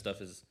feel like this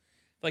stuff is,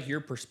 like,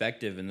 your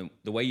perspective and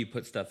the way you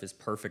put stuff is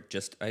perfect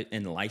just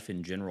in life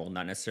in general,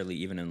 not necessarily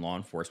even in law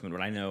enforcement.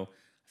 But I feel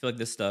like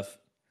this stuff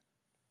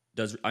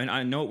does,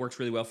 I know it works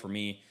really well for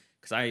me,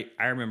 because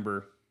I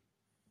remember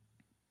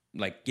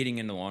like getting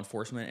into law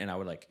enforcement, and I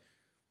would like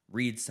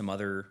read some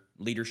other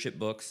leadership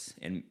books,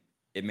 and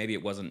maybe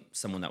it wasn't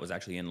someone that was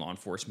actually in law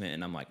enforcement,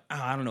 and I'm like,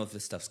 I don't know if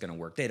this stuff's going to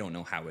work. They don't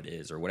know how it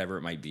is, or whatever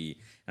it might be.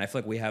 And I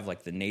feel like we have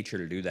like the nature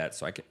to do that.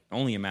 So I can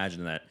only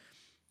imagine that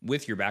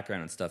with your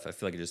background and stuff, I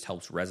feel like it just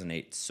helps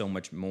resonate so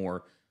much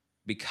more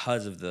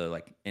because of the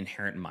like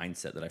inherent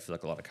mindset that I feel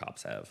like a lot of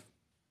cops have.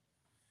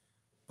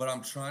 But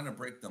I'm trying to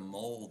break the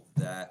mold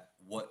that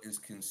what is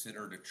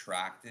considered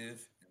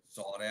attractive and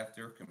sought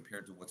after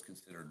compared to what's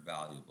considered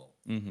valuable.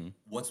 Mm-hmm.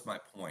 What's my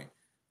point?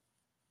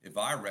 If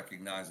I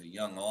recognize a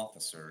young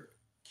officer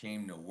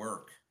came to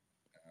work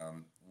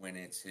when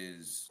it's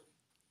his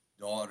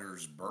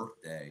daughter's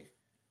birthday,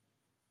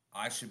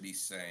 I should be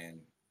saying,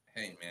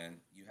 hey, man,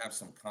 you have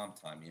some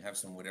comp time, you have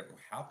some whatever.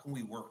 How can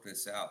we work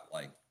this out?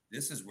 Like,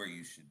 this is where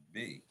you should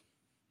be.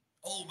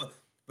 Oh,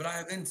 but I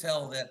have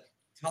intel that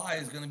Ty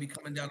is going to be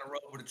coming down the road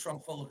with a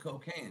trunk full of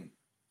cocaine.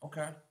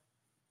 Okay.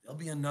 There'll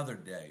be another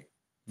day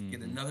to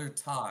get another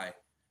Ty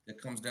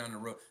that comes down the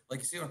road.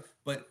 Like, you see,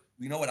 but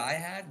you know what I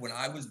had when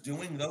I was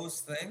doing those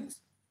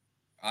things?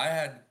 I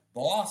had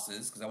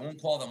bosses, because I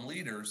won't call them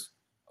leaders,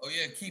 oh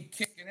yeah, keep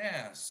kicking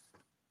ass.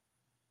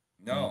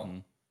 No, Mm-hmm.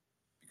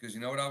 because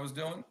you know what I was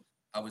doing?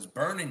 I was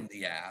burning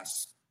the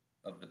ass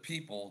of the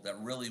people that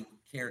really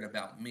cared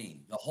about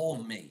me, the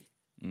whole me,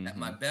 at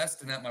my Mm-hmm.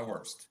 best and at my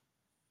worst.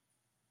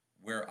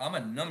 Where I'm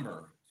a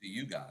number to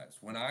you guys.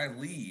 When I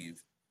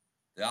leave,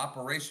 the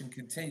operation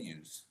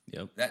continues.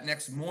 Yep. That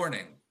next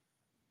morning,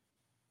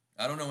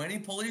 I don't know any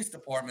police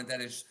department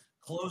that has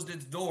closed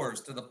its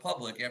doors to the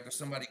public after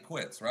somebody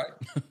quits, right?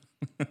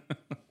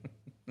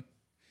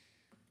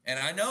 And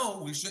I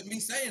know we shouldn't be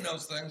saying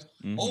those things.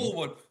 Mm-hmm.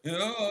 Oh,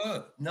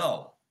 but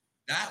no,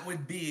 that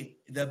would be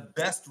the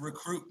best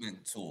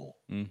recruitment tool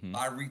Mm-hmm.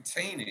 by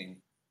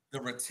retaining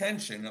the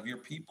retention of your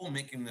people,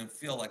 making them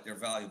feel like they're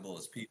valuable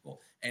as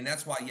people. And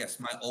that's why, yes,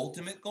 my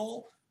ultimate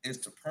goal is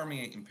to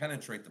permeate and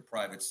penetrate the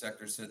private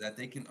sector so that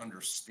they can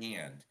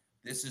understand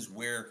this is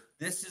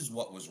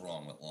what was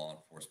wrong with law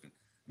enforcement,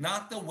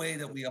 not the way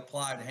that we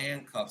applied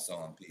handcuffs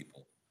on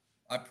people.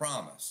 I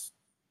promise.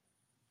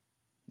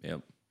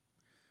 Yep.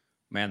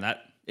 Man,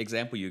 that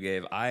example you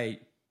gave,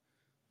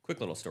 quick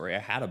little story. I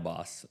had a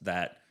boss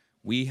that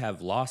we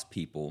have lost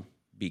people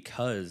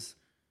because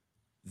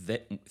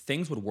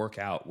things would work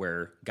out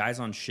where guys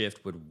on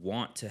shift would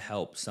want to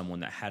help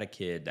someone that had a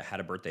kid that had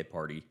a birthday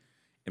party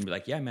and be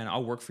like, yeah, man,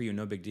 I'll work for you.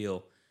 No big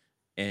deal.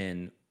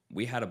 And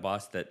we had a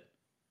boss that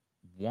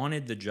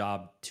wanted the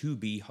job to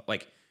be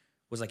like,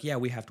 was like, yeah,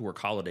 we have to work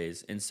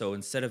holidays. And so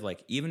instead of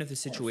like, even if the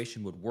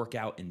situation would work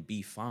out and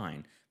be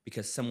fine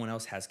because someone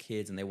else has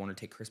kids and they want to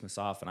take Christmas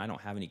off and I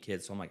don't have any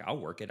kids. So I'm like, I'll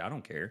work it. I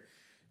don't care.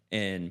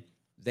 And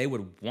they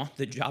would want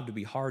the job to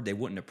be hard. They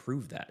wouldn't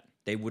approve that.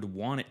 They would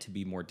want it to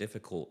be more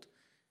difficult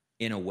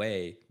in a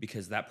way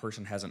because that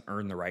person hasn't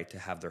earned the right to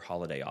have their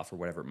holiday off or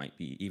whatever it might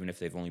be, even if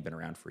they've only been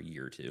around for a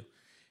year or two.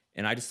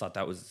 And I just thought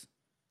that was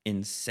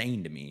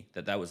insane to me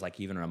that was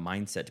like even a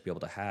mindset to be able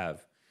to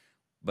have.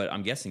 But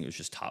I'm guessing it was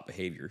just top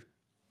behavior.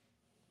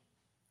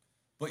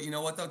 But you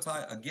know what though,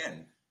 Ty?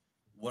 Again,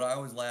 what I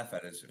always laugh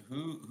at is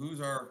who's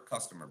our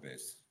customer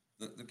base?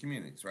 The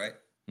communities, right?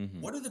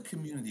 Mm-hmm. What do the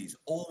communities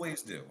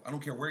always do? I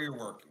don't care where you're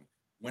working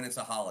when it's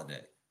a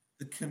holiday.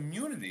 The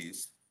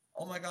communities,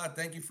 oh my God,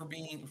 thank you for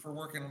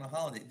working on a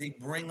holiday. They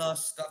bring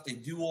us stuff, they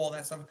do all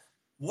that stuff.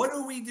 What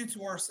do we do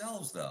to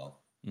ourselves though?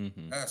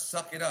 Mm-hmm.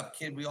 Suck it up,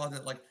 kid. We all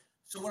did like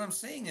so what I'm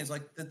saying is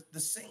like the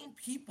same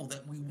people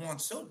that we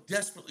want so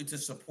desperately to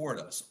support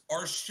us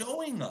are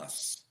showing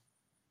us,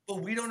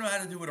 but we don't know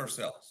how to do it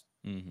ourselves.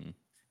 Mm-hmm.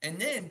 And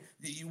then,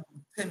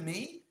 to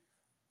me,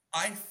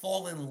 I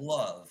fall in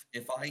love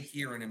if I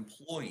hear an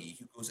employee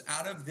who goes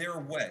out of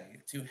their way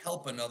to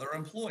help another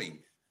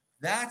employee.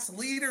 That's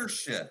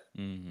leadership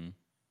Mm-hmm.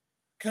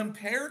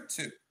 compared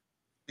to,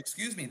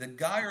 excuse me, the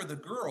guy or the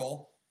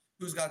girl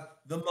who's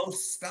got the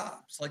most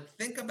stops. Like,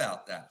 think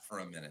about that for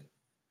a minute.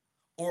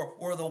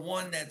 Or the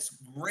one that's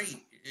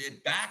great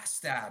at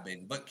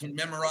backstabbing but can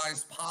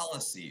memorize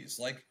policies.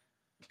 Like,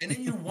 and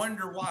then you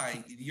wonder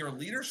why your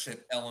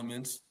leadership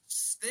elements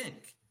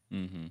stink.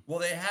 Mm-hmm. Well,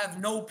 they have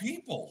no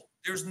people.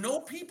 There's no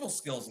people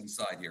skills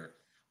inside here.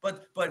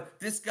 But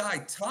this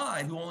guy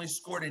Ty, who only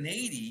scored an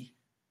 80,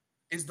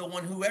 is the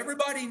one who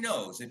everybody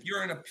knows. If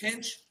you're in a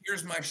pinch,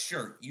 here's my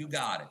shirt. You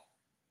got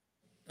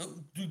it.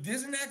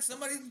 Isn't that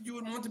somebody that you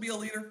would want to be a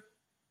leader?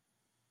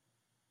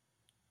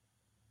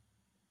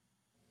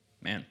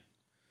 Man,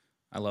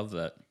 I love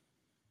that.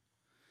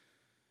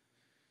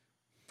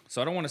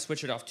 So I don't want to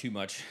switch it off too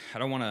much. I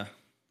kind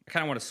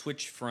of want to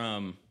switch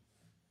from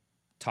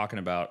talking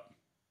about,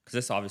 because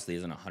this obviously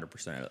isn't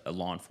 100% a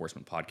law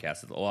enforcement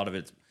podcast. A lot of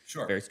it's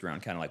based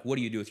around kind of like, what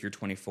do you do with your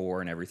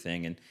 24 and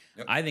everything? And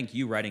I think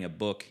you writing a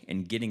book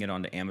and getting it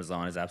onto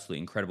Amazon is absolutely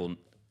incredible,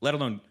 let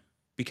alone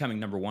becoming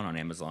number one on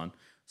Amazon.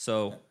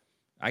 So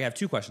I have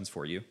two questions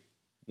for you.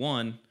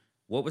 One,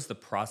 what was the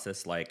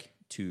process like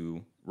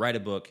to write a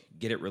book,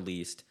 get it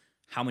released?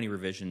 How many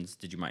revisions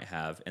did you might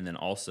have? And then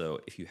also,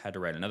 if you had to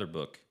write another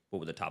book, what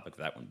would the topic of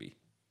that one be?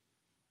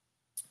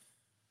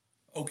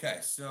 Okay,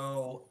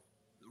 so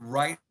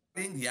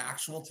the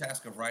actual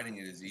task of writing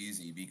it is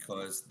easy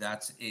because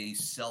that's a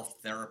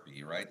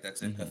self-therapy, right?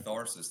 That's a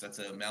catharsis. That's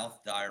a mouth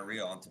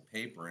diarrhea onto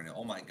paper. And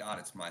oh my God,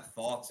 it's my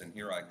thoughts. And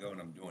here I go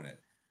and I'm doing it.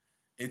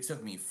 It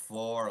took me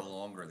far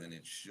longer than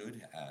it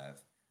should have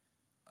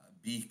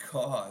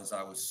because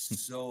I was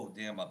so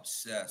damn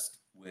obsessed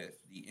with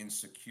the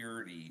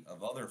insecurity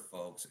of other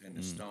folks and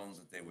the stones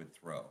that they would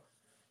throw.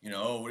 You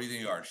know, oh, what do you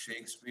think you are,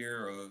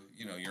 Shakespeare? Or,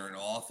 you know, you're an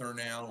author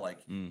now? Like,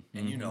 and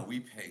you know,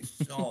 we pay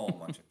so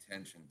much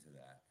attention to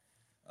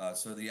that.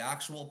 So the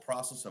actual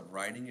process of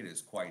writing it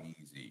is quite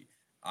easy.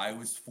 I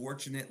was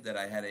fortunate that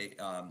I had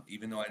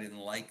even though I didn't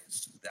like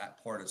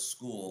that part of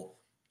school,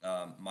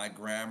 my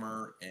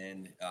grammar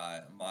and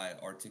my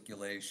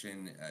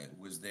articulation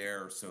was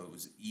there, so it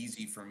was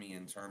easy for me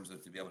in terms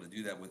of to be able to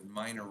do that with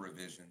minor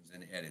revisions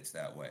and edits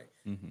that way.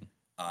 Mm-hmm.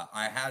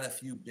 I had a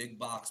few big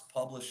box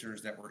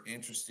publishers that were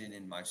interested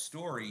in my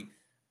story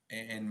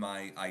and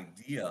my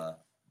idea,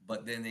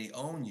 but then they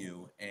own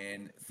you.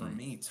 And for Mm.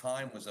 me,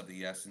 time was of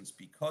the essence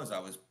because I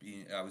was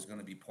going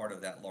to be part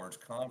of that large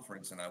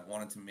conference, and I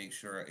wanted to make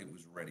sure it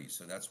was ready.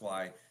 So that's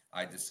why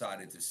I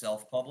decided to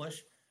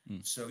self-publish.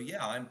 Mm. So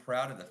yeah, I'm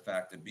proud of the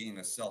fact of being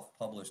a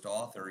self-published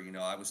author.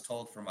 I was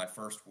told for my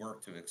first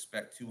work to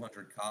expect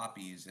 200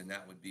 copies, and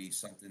that would be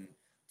something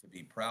to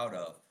be proud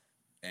of.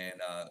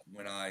 And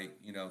when I,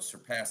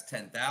 surpassed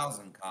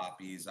 10,000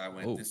 copies, I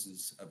went, Oh, this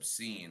is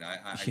obscene. I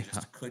yeah.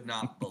 just could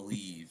not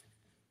believe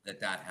that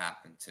that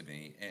happened to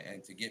me.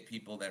 And to get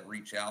people that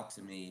reach out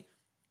to me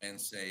and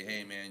say,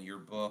 hey, man, your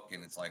book,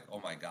 and it's like, oh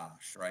my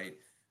gosh, right?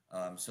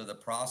 So the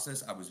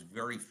process, I was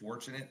very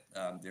fortunate.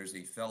 There's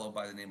a fellow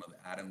by the name of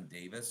Adam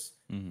Davis,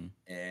 Mm-hmm.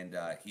 and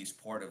he's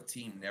part of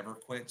Team Never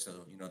Quit.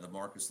 So, the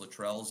Marcus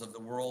Luttrells of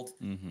the world,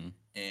 Mm-hmm.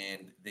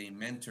 and they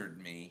mentored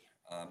me.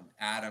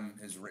 Adam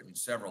has written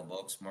several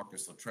books.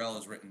 Marcus Luttrell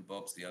has written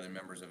books. The other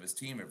members of his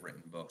team have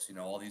written books.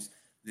 All these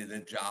the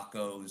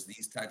Jockos,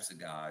 these types of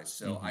guys.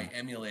 So Mm-hmm. I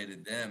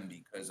emulated them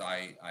because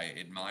I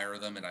admire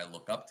them and I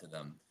look up to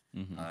them.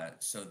 Mm-hmm.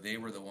 So they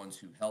were the ones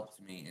who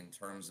helped me in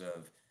terms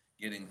of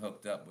getting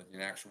hooked up with an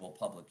actual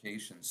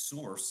publication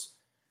source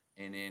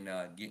and then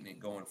getting it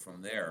going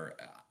from there.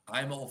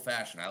 I'm old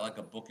fashioned. I like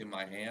a book in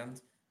my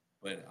hand,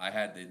 but I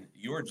had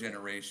your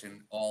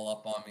generation all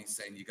up on me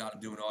saying, you got to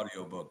do an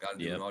audiobook, got to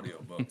do an Yep.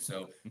 audiobook.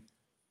 So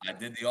I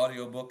did the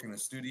audiobook in the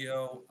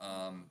studio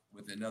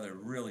with another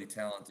really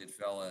talented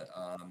fella.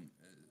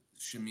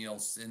 Shamil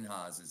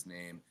Sinha is his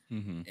name.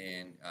 Mm-hmm.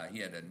 And he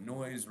had a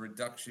noise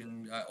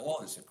reduction, all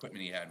this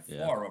equipment he had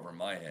Yeah. far over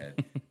my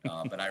head.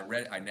 But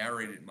I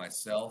narrated it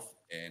myself,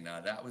 and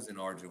that was an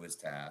arduous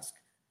task.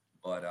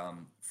 But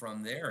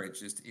from there,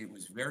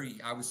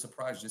 I was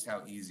surprised just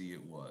how easy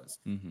it was.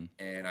 Mm-hmm.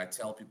 And I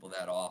tell people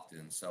that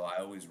often. So I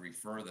always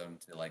refer them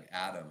to like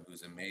Adam,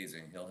 who's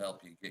amazing. He'll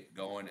help you get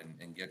going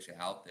and get you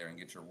out there and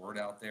get your word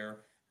out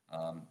there.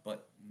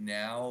 But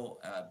now,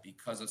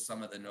 because of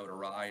some of the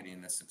notoriety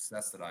and the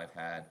success that I've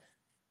had,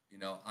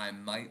 I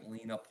might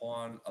lean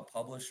upon a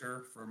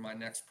publisher for my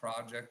next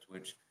project,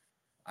 which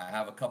I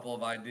have a couple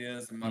of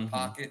ideas in my Mm-hmm.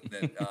 pocket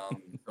that,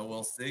 so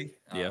we'll see.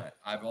 Yeah.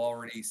 I've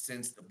already,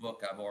 since the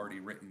book, I've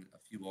already written a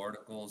few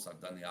articles. I've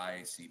done the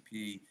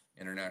IACP,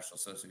 International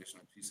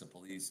Association of Chiefs of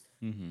Police,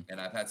 Mm-hmm. and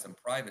I've had some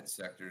private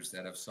sectors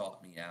that have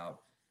sought me out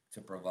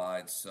to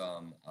provide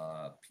some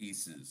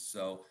pieces.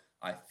 So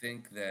I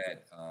think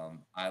that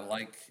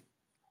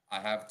I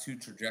have two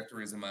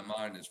trajectories in my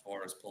mind as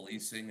far as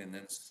policing and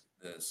then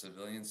the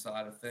civilian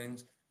side of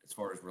things, as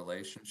far as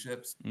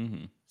relationships.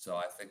 Mm-hmm. So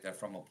I think that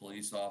from a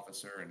police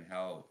officer and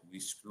how we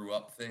screw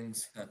up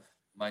things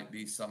might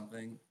be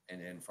something.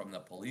 And then from the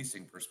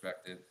policing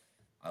perspective,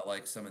 I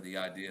like some of the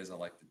ideas. I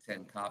like the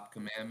 10 cop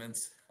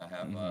commandments. I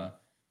have Mm-hmm.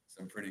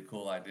 some pretty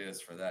cool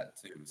ideas for that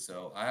too.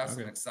 So I have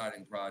some Okay.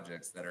 exciting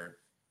projects that are,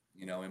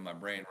 in my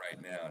brain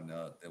right now, and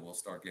that we'll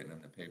start getting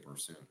in the paper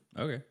soon.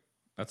 Okay.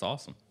 That's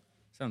awesome.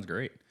 Sounds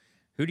great.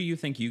 Who do you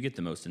think you get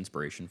the most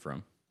inspiration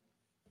from?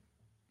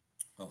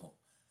 Oh,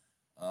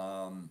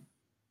 um,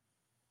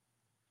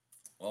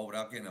 well,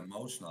 without getting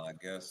emotional, I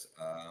guess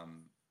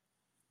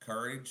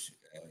courage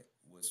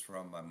was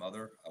from my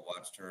mother. I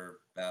watched her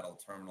battle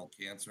terminal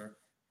cancer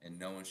and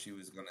knowing she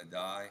was going to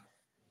die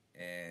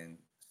and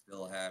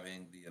still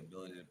having the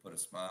ability to put a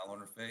smile on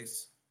her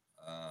face.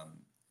 Um,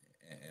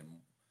 and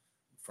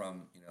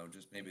from,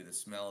 just maybe the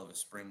smell of a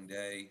spring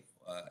day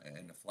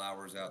and the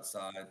flowers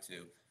outside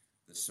to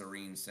the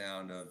serene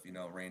sound of,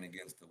 rain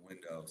against the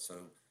window. So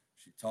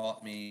she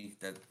taught me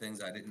that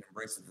things I didn't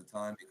embrace at the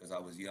time because I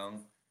was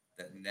young,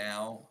 that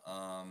now,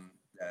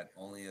 that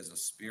only as a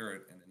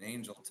spirit and an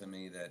angel to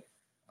me that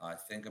I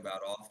think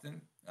about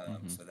often.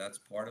 Mm-hmm. So that's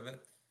part of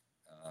it.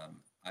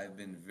 I've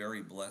been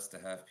very blessed to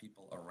have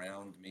people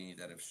around me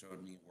that have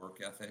showed me work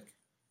ethic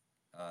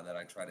that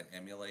I try to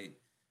emulate.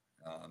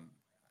 Um,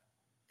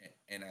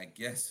 and I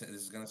guess this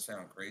is going to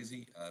sound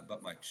crazy,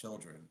 but my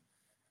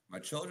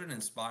children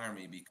inspire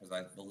me because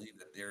I believe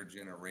that their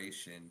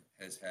generation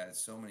has had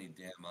so many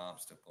damn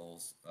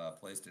obstacles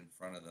placed in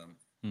front of them.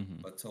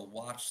 Mm-hmm. But to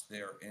watch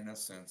their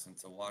innocence and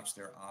to watch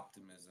their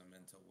optimism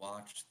and to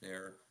watch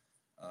their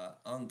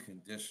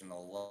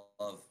unconditional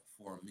love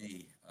for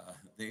me,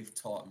 they've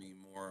taught me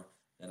more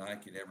than I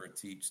could ever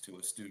teach to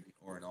a student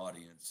or an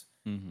audience.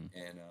 Mm-hmm.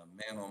 And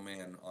man, oh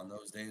man, on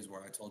those days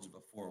where I told you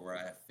before, where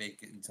I fake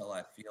it until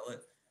I feel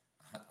it,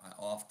 I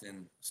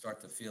often start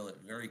to feel it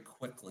very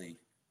quickly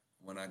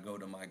when I go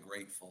to my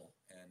grateful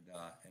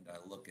and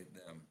I look at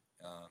them.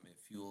 It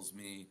fuels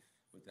me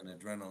with an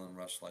adrenaline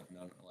rush like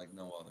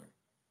no other.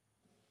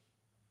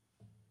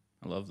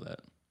 I love that.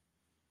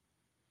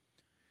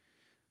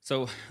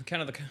 So,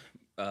 kind of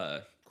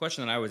the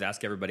question that I always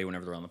ask everybody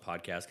whenever they're on the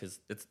podcast, because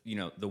it's,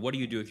 the what do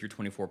you do with your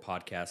 24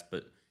 podcast,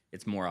 but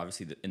it's more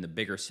obviously in the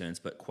bigger sense,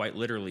 but quite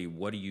literally,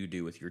 what do you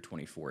do with your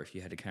 24? If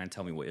you had to kind of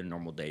tell me what a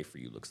normal day for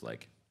you looks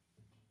like.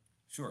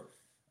 Sure.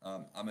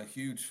 I'm a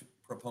huge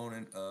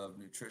proponent of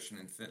nutrition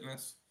and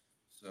fitness.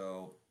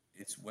 So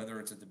it's whether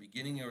it's at the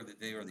beginning of the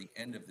day or the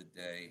end of the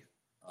day,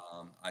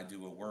 I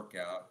do a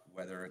workout,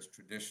 whether it's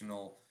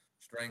traditional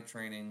strength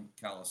training,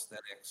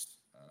 calisthenics,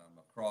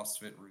 a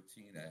CrossFit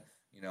routine,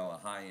 a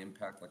high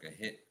impact like a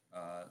hit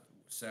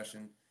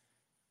session,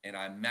 and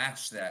I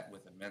match that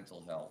with a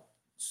mental health.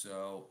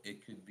 So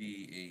it could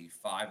be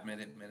a 5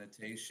 minute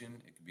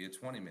meditation. It could be a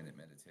 20-minute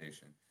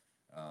meditation.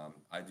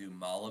 I do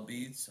mala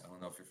beads. I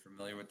don't know if you're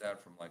familiar with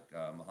that from like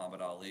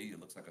Muhammad Ali. It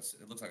looks like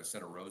a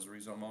set of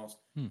rosaries almost.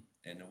 Hmm.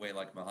 And the way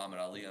like Muhammad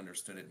Ali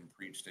understood it and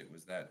preached it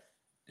was that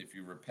if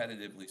you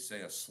repetitively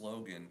say a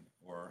slogan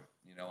or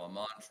a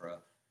mantra,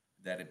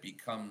 that it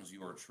becomes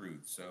your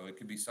truth. So it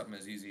could be something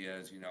as easy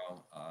as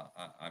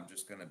I'm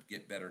just going to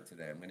get better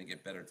today. I'm going to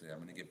get better today. I'm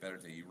going to get better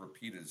today. You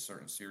repeat it a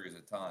certain series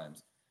of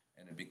times,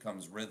 and it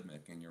becomes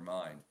rhythmic in your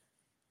mind.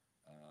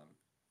 Um,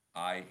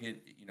 I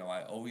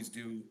always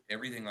do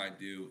everything I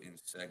do in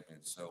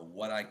segments. So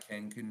what I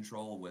can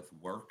control with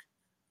work,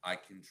 I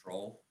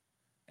control,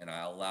 and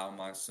I allow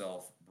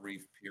myself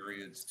brief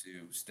periods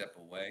to step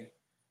away.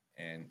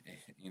 And,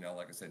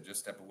 like I said, just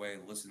step away,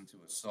 listen to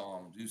a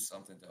song, do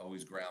something to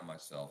always ground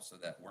myself so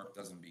that work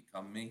doesn't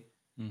become me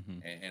Mm-hmm.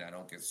 and I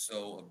don't get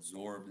so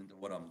absorbed into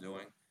what I'm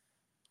doing.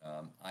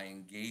 I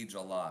engage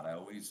a lot. I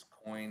always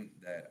coin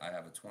that I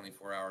have a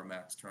 24-hour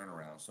max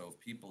turnaround. So if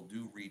people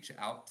do reach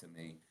out to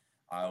me,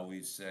 I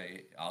always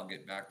say, I'll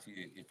get back to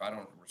you. If I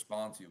don't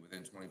respond to you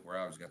within 24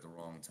 hours, you got the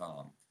wrong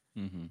Tom.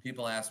 Mm-hmm.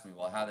 People ask me,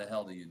 well, how the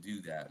hell do you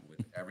do that with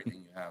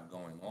everything you have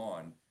going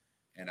on?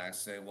 And I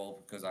say,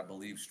 well, because I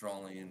believe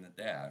strongly in the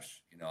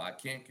dash. I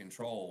can't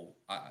control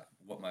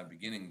what my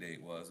beginning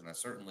date was, and I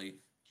certainly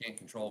can't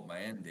control what my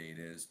end date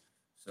is.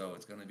 So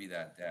it's going to be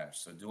that dash.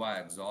 So do I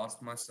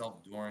exhaust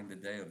myself during the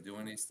day of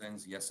doing these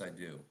things? Yes, I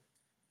do.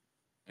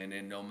 And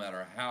then no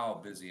matter how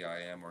busy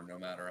I am or no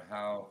matter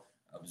how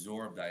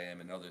absorbed I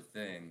am in other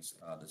things,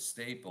 the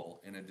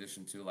staple, in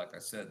addition to, like I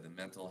said, the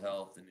mental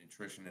health, the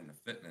nutrition, and the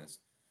fitness,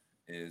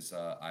 is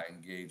I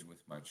engage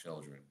with my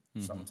children.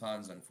 Mm-hmm.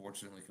 Sometimes,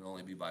 unfortunately, can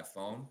only be by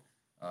phone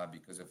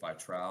because if I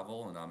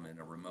travel and I'm in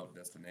a remote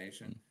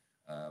destination,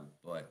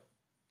 but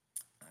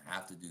I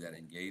have to do that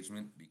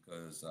engagement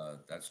because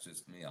that's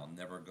just me. I'll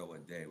never go a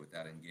day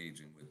without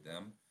engaging with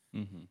them.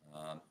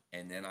 Mm-hmm.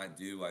 And then I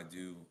do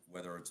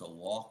whether it's a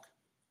walk,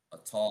 a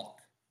talk,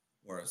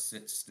 or a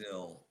sit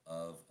still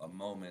of a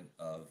moment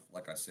of,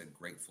 like I said,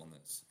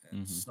 gratefulness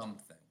and Mm-hmm.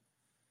 something.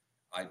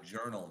 I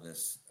journal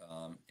this,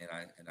 and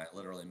I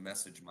literally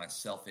message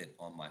myself it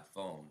on my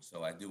phone.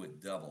 So I do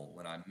it double.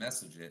 When I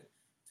message it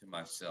to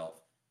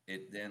myself,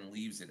 it then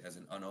leaves it as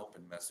an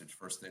unopened message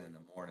first thing in the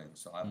morning.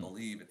 So I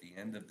believe at the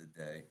end of the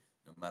day,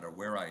 no matter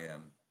where I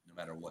am, no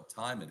matter what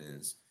time it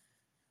is,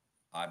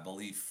 I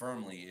believe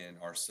firmly in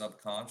our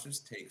subconscious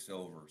takes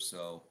over.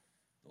 So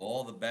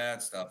all the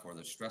bad stuff or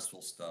the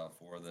stressful stuff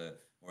or the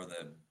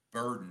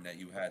burden that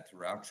you had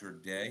throughout your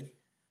day,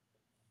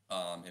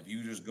 if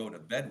you just go to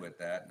bed with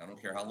that, and I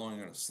don't care how long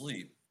you're going to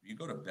sleep, you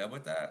go to bed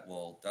with that,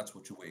 well, that's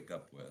what you wake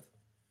up with.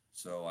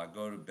 So I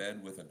go to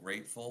bed with a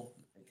grateful.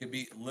 It could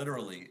be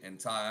literally, and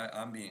Ty,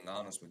 I'm being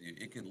honest with you,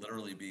 it could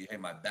literally be, hey,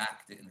 my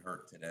back didn't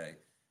hurt today.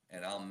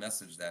 And I'll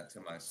message that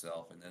to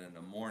myself. And then in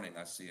the morning,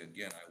 I see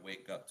again, I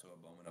wake up to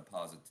a moment of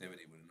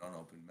positivity with an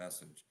unopened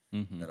message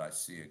Mm-hmm. that I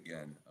see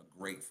again, a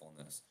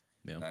gratefulness.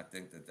 Yeah. And I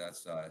think that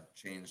that's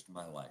changed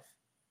my life.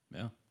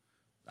 Yeah.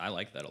 I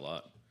like that a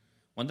lot.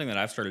 One thing that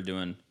I've started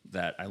doing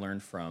that I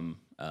learned from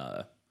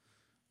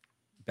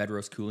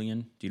Bedros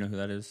Keuilian. Do you know who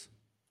that is?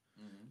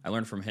 I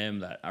learned from him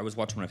that I was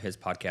watching one of his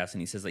podcasts,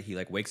 and he says that he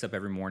like wakes up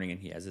every morning and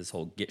he has this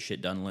whole get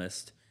shit done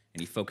list,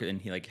 and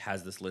he like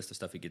has this list of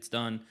stuff he gets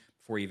done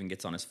before he even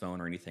gets on his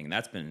phone or anything. And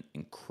that's been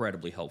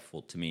incredibly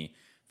helpful to me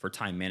for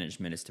time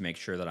management, is to make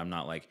sure that I'm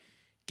not like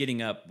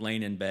getting up,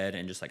 laying in bed,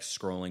 and just like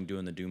scrolling,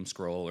 doing the doom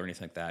scroll or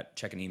anything like that,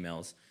 checking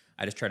emails.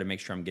 I just try to make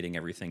sure I'm getting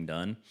everything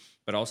done,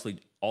 but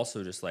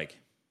also just like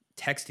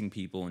texting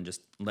people and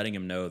just letting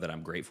them know that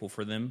I'm grateful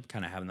for them.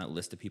 Kind of having that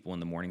list of people in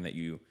the morning that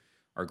you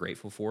are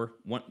grateful for.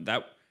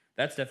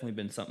 That's definitely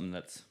been something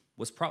it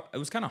was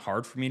kind of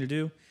hard for me to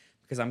do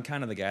because I'm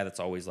kind of the guy that's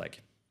always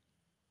like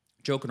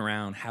joking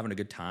around, having a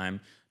good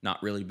time,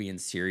 not really being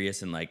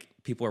serious. And like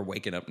people are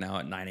waking up now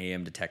at 9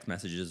 a.m. to text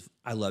messages.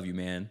 I love you,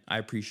 man. I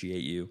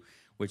appreciate you,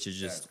 which is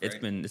just, it's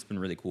been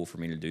really cool for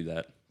me to do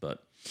that.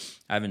 But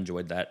I've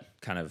enjoyed that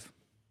kind of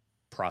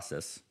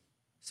process.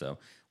 So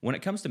when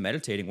it comes to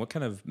meditating, what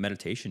kind of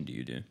meditation do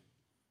you do?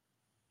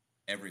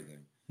 Everything.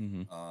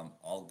 Mm-hmm.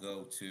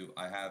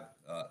 I have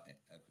a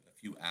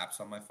few apps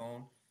on my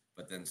phone,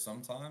 but then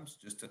sometimes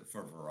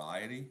for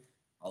variety,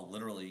 I'll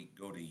literally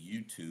go to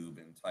YouTube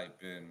and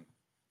type in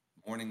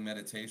morning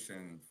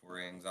meditation for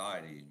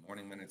anxiety,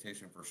 morning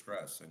meditation for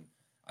stress. And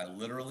I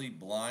literally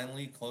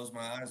blindly close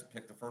my eyes,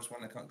 pick the first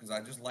one that comes because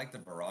I just like the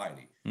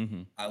variety.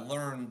 Mm-hmm. I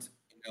learned,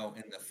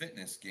 in the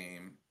fitness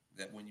game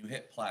that when you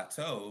hit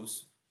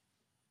plateaus,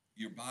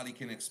 your body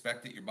can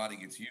expect it, your body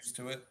gets used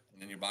to it,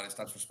 and then your body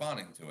stops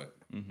responding to it.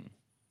 Mm-hmm.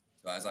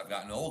 So as I've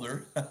gotten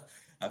older,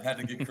 I've had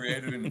to get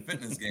creative in the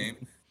fitness game.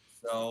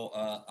 So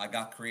I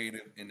got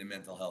creative in the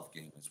mental health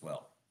game as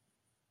well.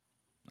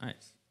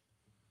 Nice.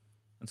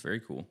 That's very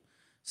cool.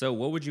 So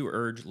what would you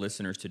urge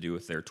listeners to do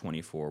with their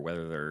 24,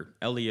 whether they're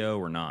LEO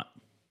or not?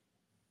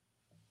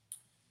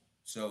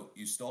 So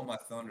you stole my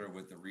thunder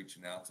with the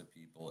reaching out to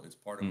people. It's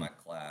part of Mm. my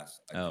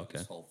class. I Oh, do okay.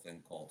 this whole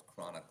thing called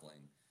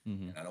chronicling,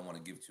 Mm-hmm. and I don't want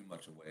to give too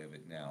much away of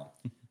it now.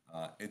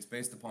 It's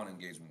based upon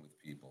engagement with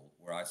people,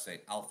 where I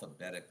say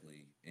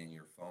alphabetically in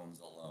your phones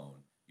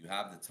alone. You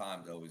have the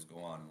time to always go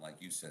on and,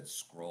 like you said,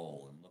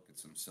 scroll and look at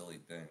some silly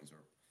things.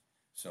 Or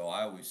so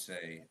I always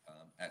say,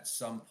 at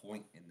some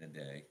point in the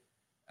day,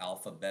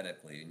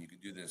 alphabetically, and you can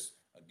do this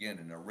again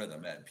in a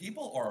rhythm. And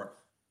people are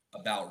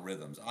about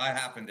rhythms. I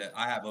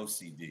have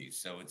OCD,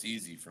 so it's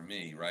easy for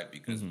me, right?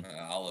 Because Mm-hmm.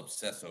 I'll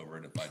obsess over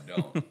it if I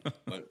don't.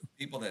 But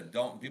people that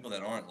don't, people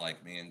that aren't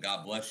like me, and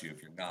God bless you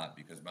if you're not,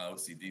 because my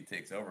OCD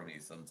takes over me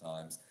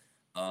sometimes.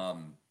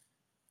 Um,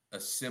 a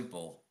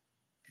simple,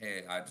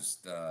 hey, I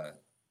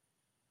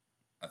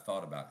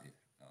thought about you.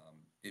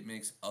 It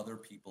makes other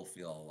people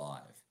feel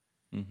alive.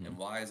 Mm-hmm. And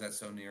why is that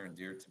so near and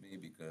dear to me?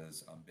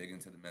 Because I'm big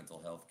into the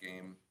mental health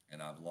game,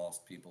 and I've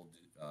lost people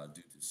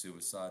due to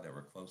suicide that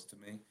were close to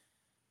me.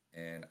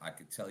 And I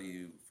could tell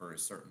you for a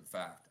certain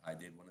fact, I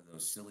did one of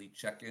those silly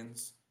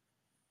check-ins,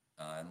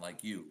 and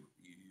like you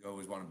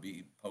always want to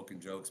be poking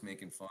jokes,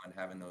 making fun,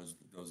 having those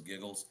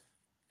giggles.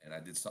 And I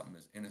did something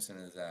as innocent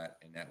as that,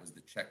 and that was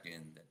the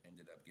check-in that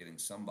ended up getting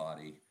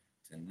somebody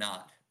to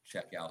not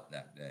check out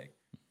that day.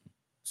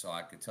 So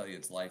I could tell you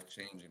it's life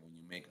changing when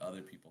you make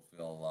other people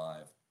feel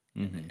alive,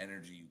 and Mm-hmm. the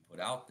energy you put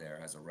out there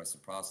has a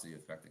reciprocity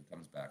effect and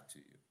comes back to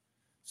you.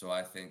 So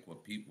I think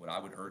what I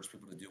would urge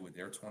people to do with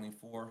their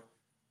 24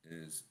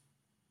 is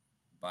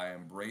by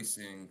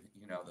embracing,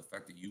 the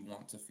fact that you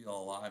want to feel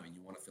alive and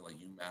you want to feel like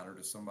you matter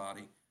to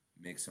somebody,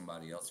 make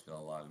somebody else feel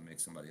alive and make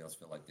somebody else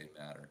feel like they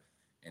matter.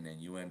 And then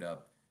you end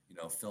up,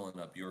 filling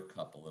up your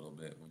cup a little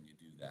bit when you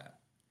do that.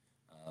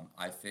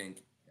 I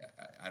think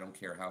I don't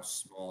care how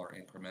small or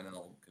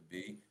incremental it could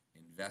be,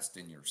 invest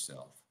in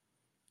yourself.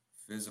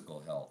 Physical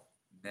health,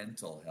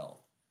 mental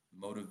health,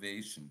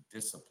 motivation,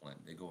 discipline,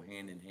 they go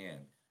hand in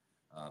hand.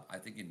 I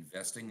think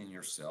investing in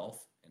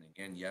yourself, and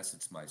again, yes,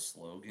 it's my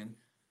slogan,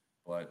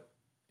 but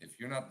if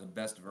you're not the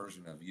best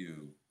version of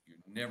you, you're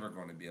never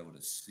going to be able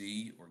to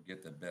see or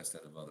get the best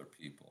out of other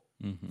people.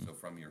 Mm-hmm. So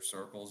from your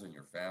circles and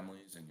your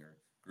families and your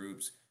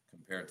groups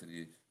compared to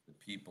the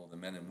people, the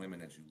men and women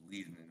that you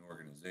lead in an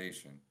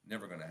organization,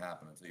 never going to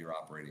happen until you're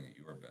operating at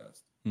your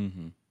best.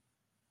 Mm-hmm.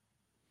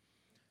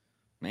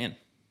 Man,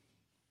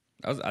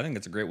 I think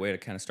that's a great way to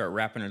kind of start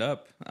wrapping it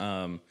up.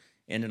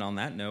 Ending on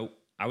that note,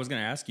 I was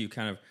going to ask you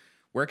kind of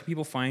where can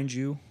people find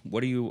you?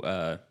 What do you,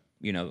 kind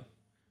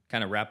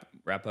of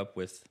wrap up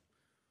with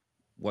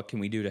what can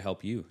we do to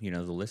help you?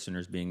 The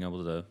listeners being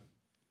able to.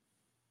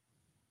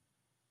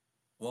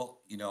 Well,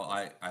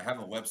 I have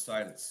a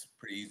website. It's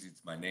pretty easy.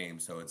 It's my name.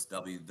 So it's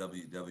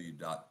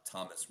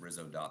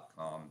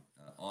www.thomasrizzo.com.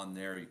 On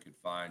there, you could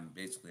find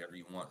basically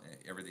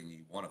everything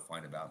you want to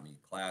find about me.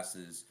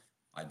 Classes.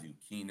 I do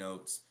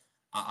keynotes.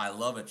 I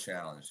love a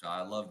challenge.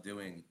 I love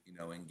doing,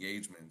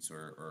 engagements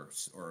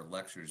or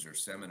lectures or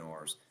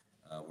seminars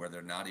where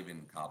they're not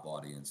even cop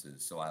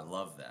audiences. So I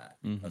love that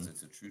Mm-hmm. because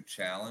it's a true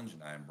challenge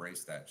and I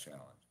embrace that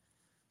challenge.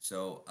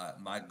 So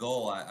my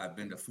goal, I've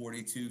been to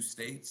 42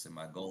 states, and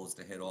my goal is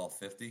to hit all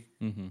 50.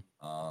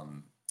 Mm-hmm.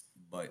 Um,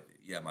 but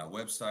yeah, my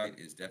website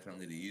is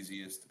definitely the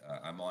easiest.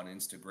 I'm on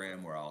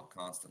Instagram where I'll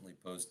constantly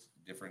post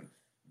different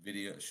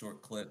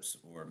short clips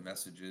or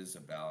messages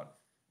about,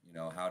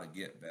 how to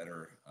get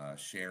better,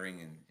 sharing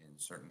in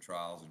certain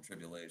trials and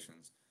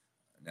tribulations.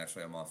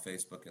 Naturally, I'm on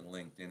Facebook and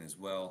LinkedIn as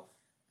well.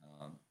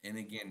 And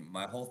again,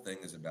 my whole thing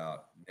is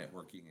about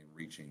networking and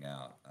reaching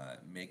out,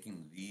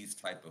 making these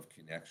type of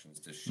connections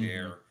to Mm-hmm.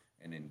 share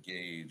and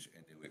engage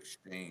and to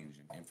exchange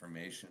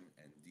information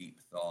and deep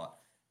thought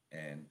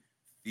and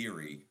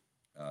theory,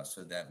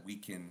 so that we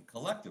can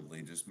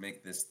collectively just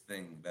make this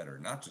thing better,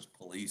 not just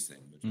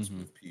policing, but just Mm-hmm.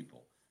 with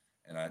people.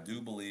 And I do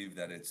believe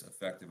that it's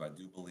effective. I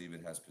do believe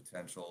it has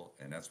potential,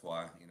 and that's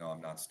why I'm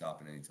not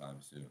stopping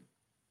anytime soon.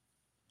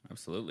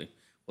 Absolutely.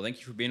 Well, thank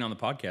you for being on the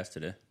podcast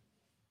today.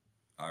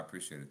 I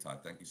appreciate it, Todd.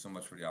 Thank you so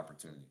much for the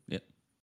opportunity. Yep.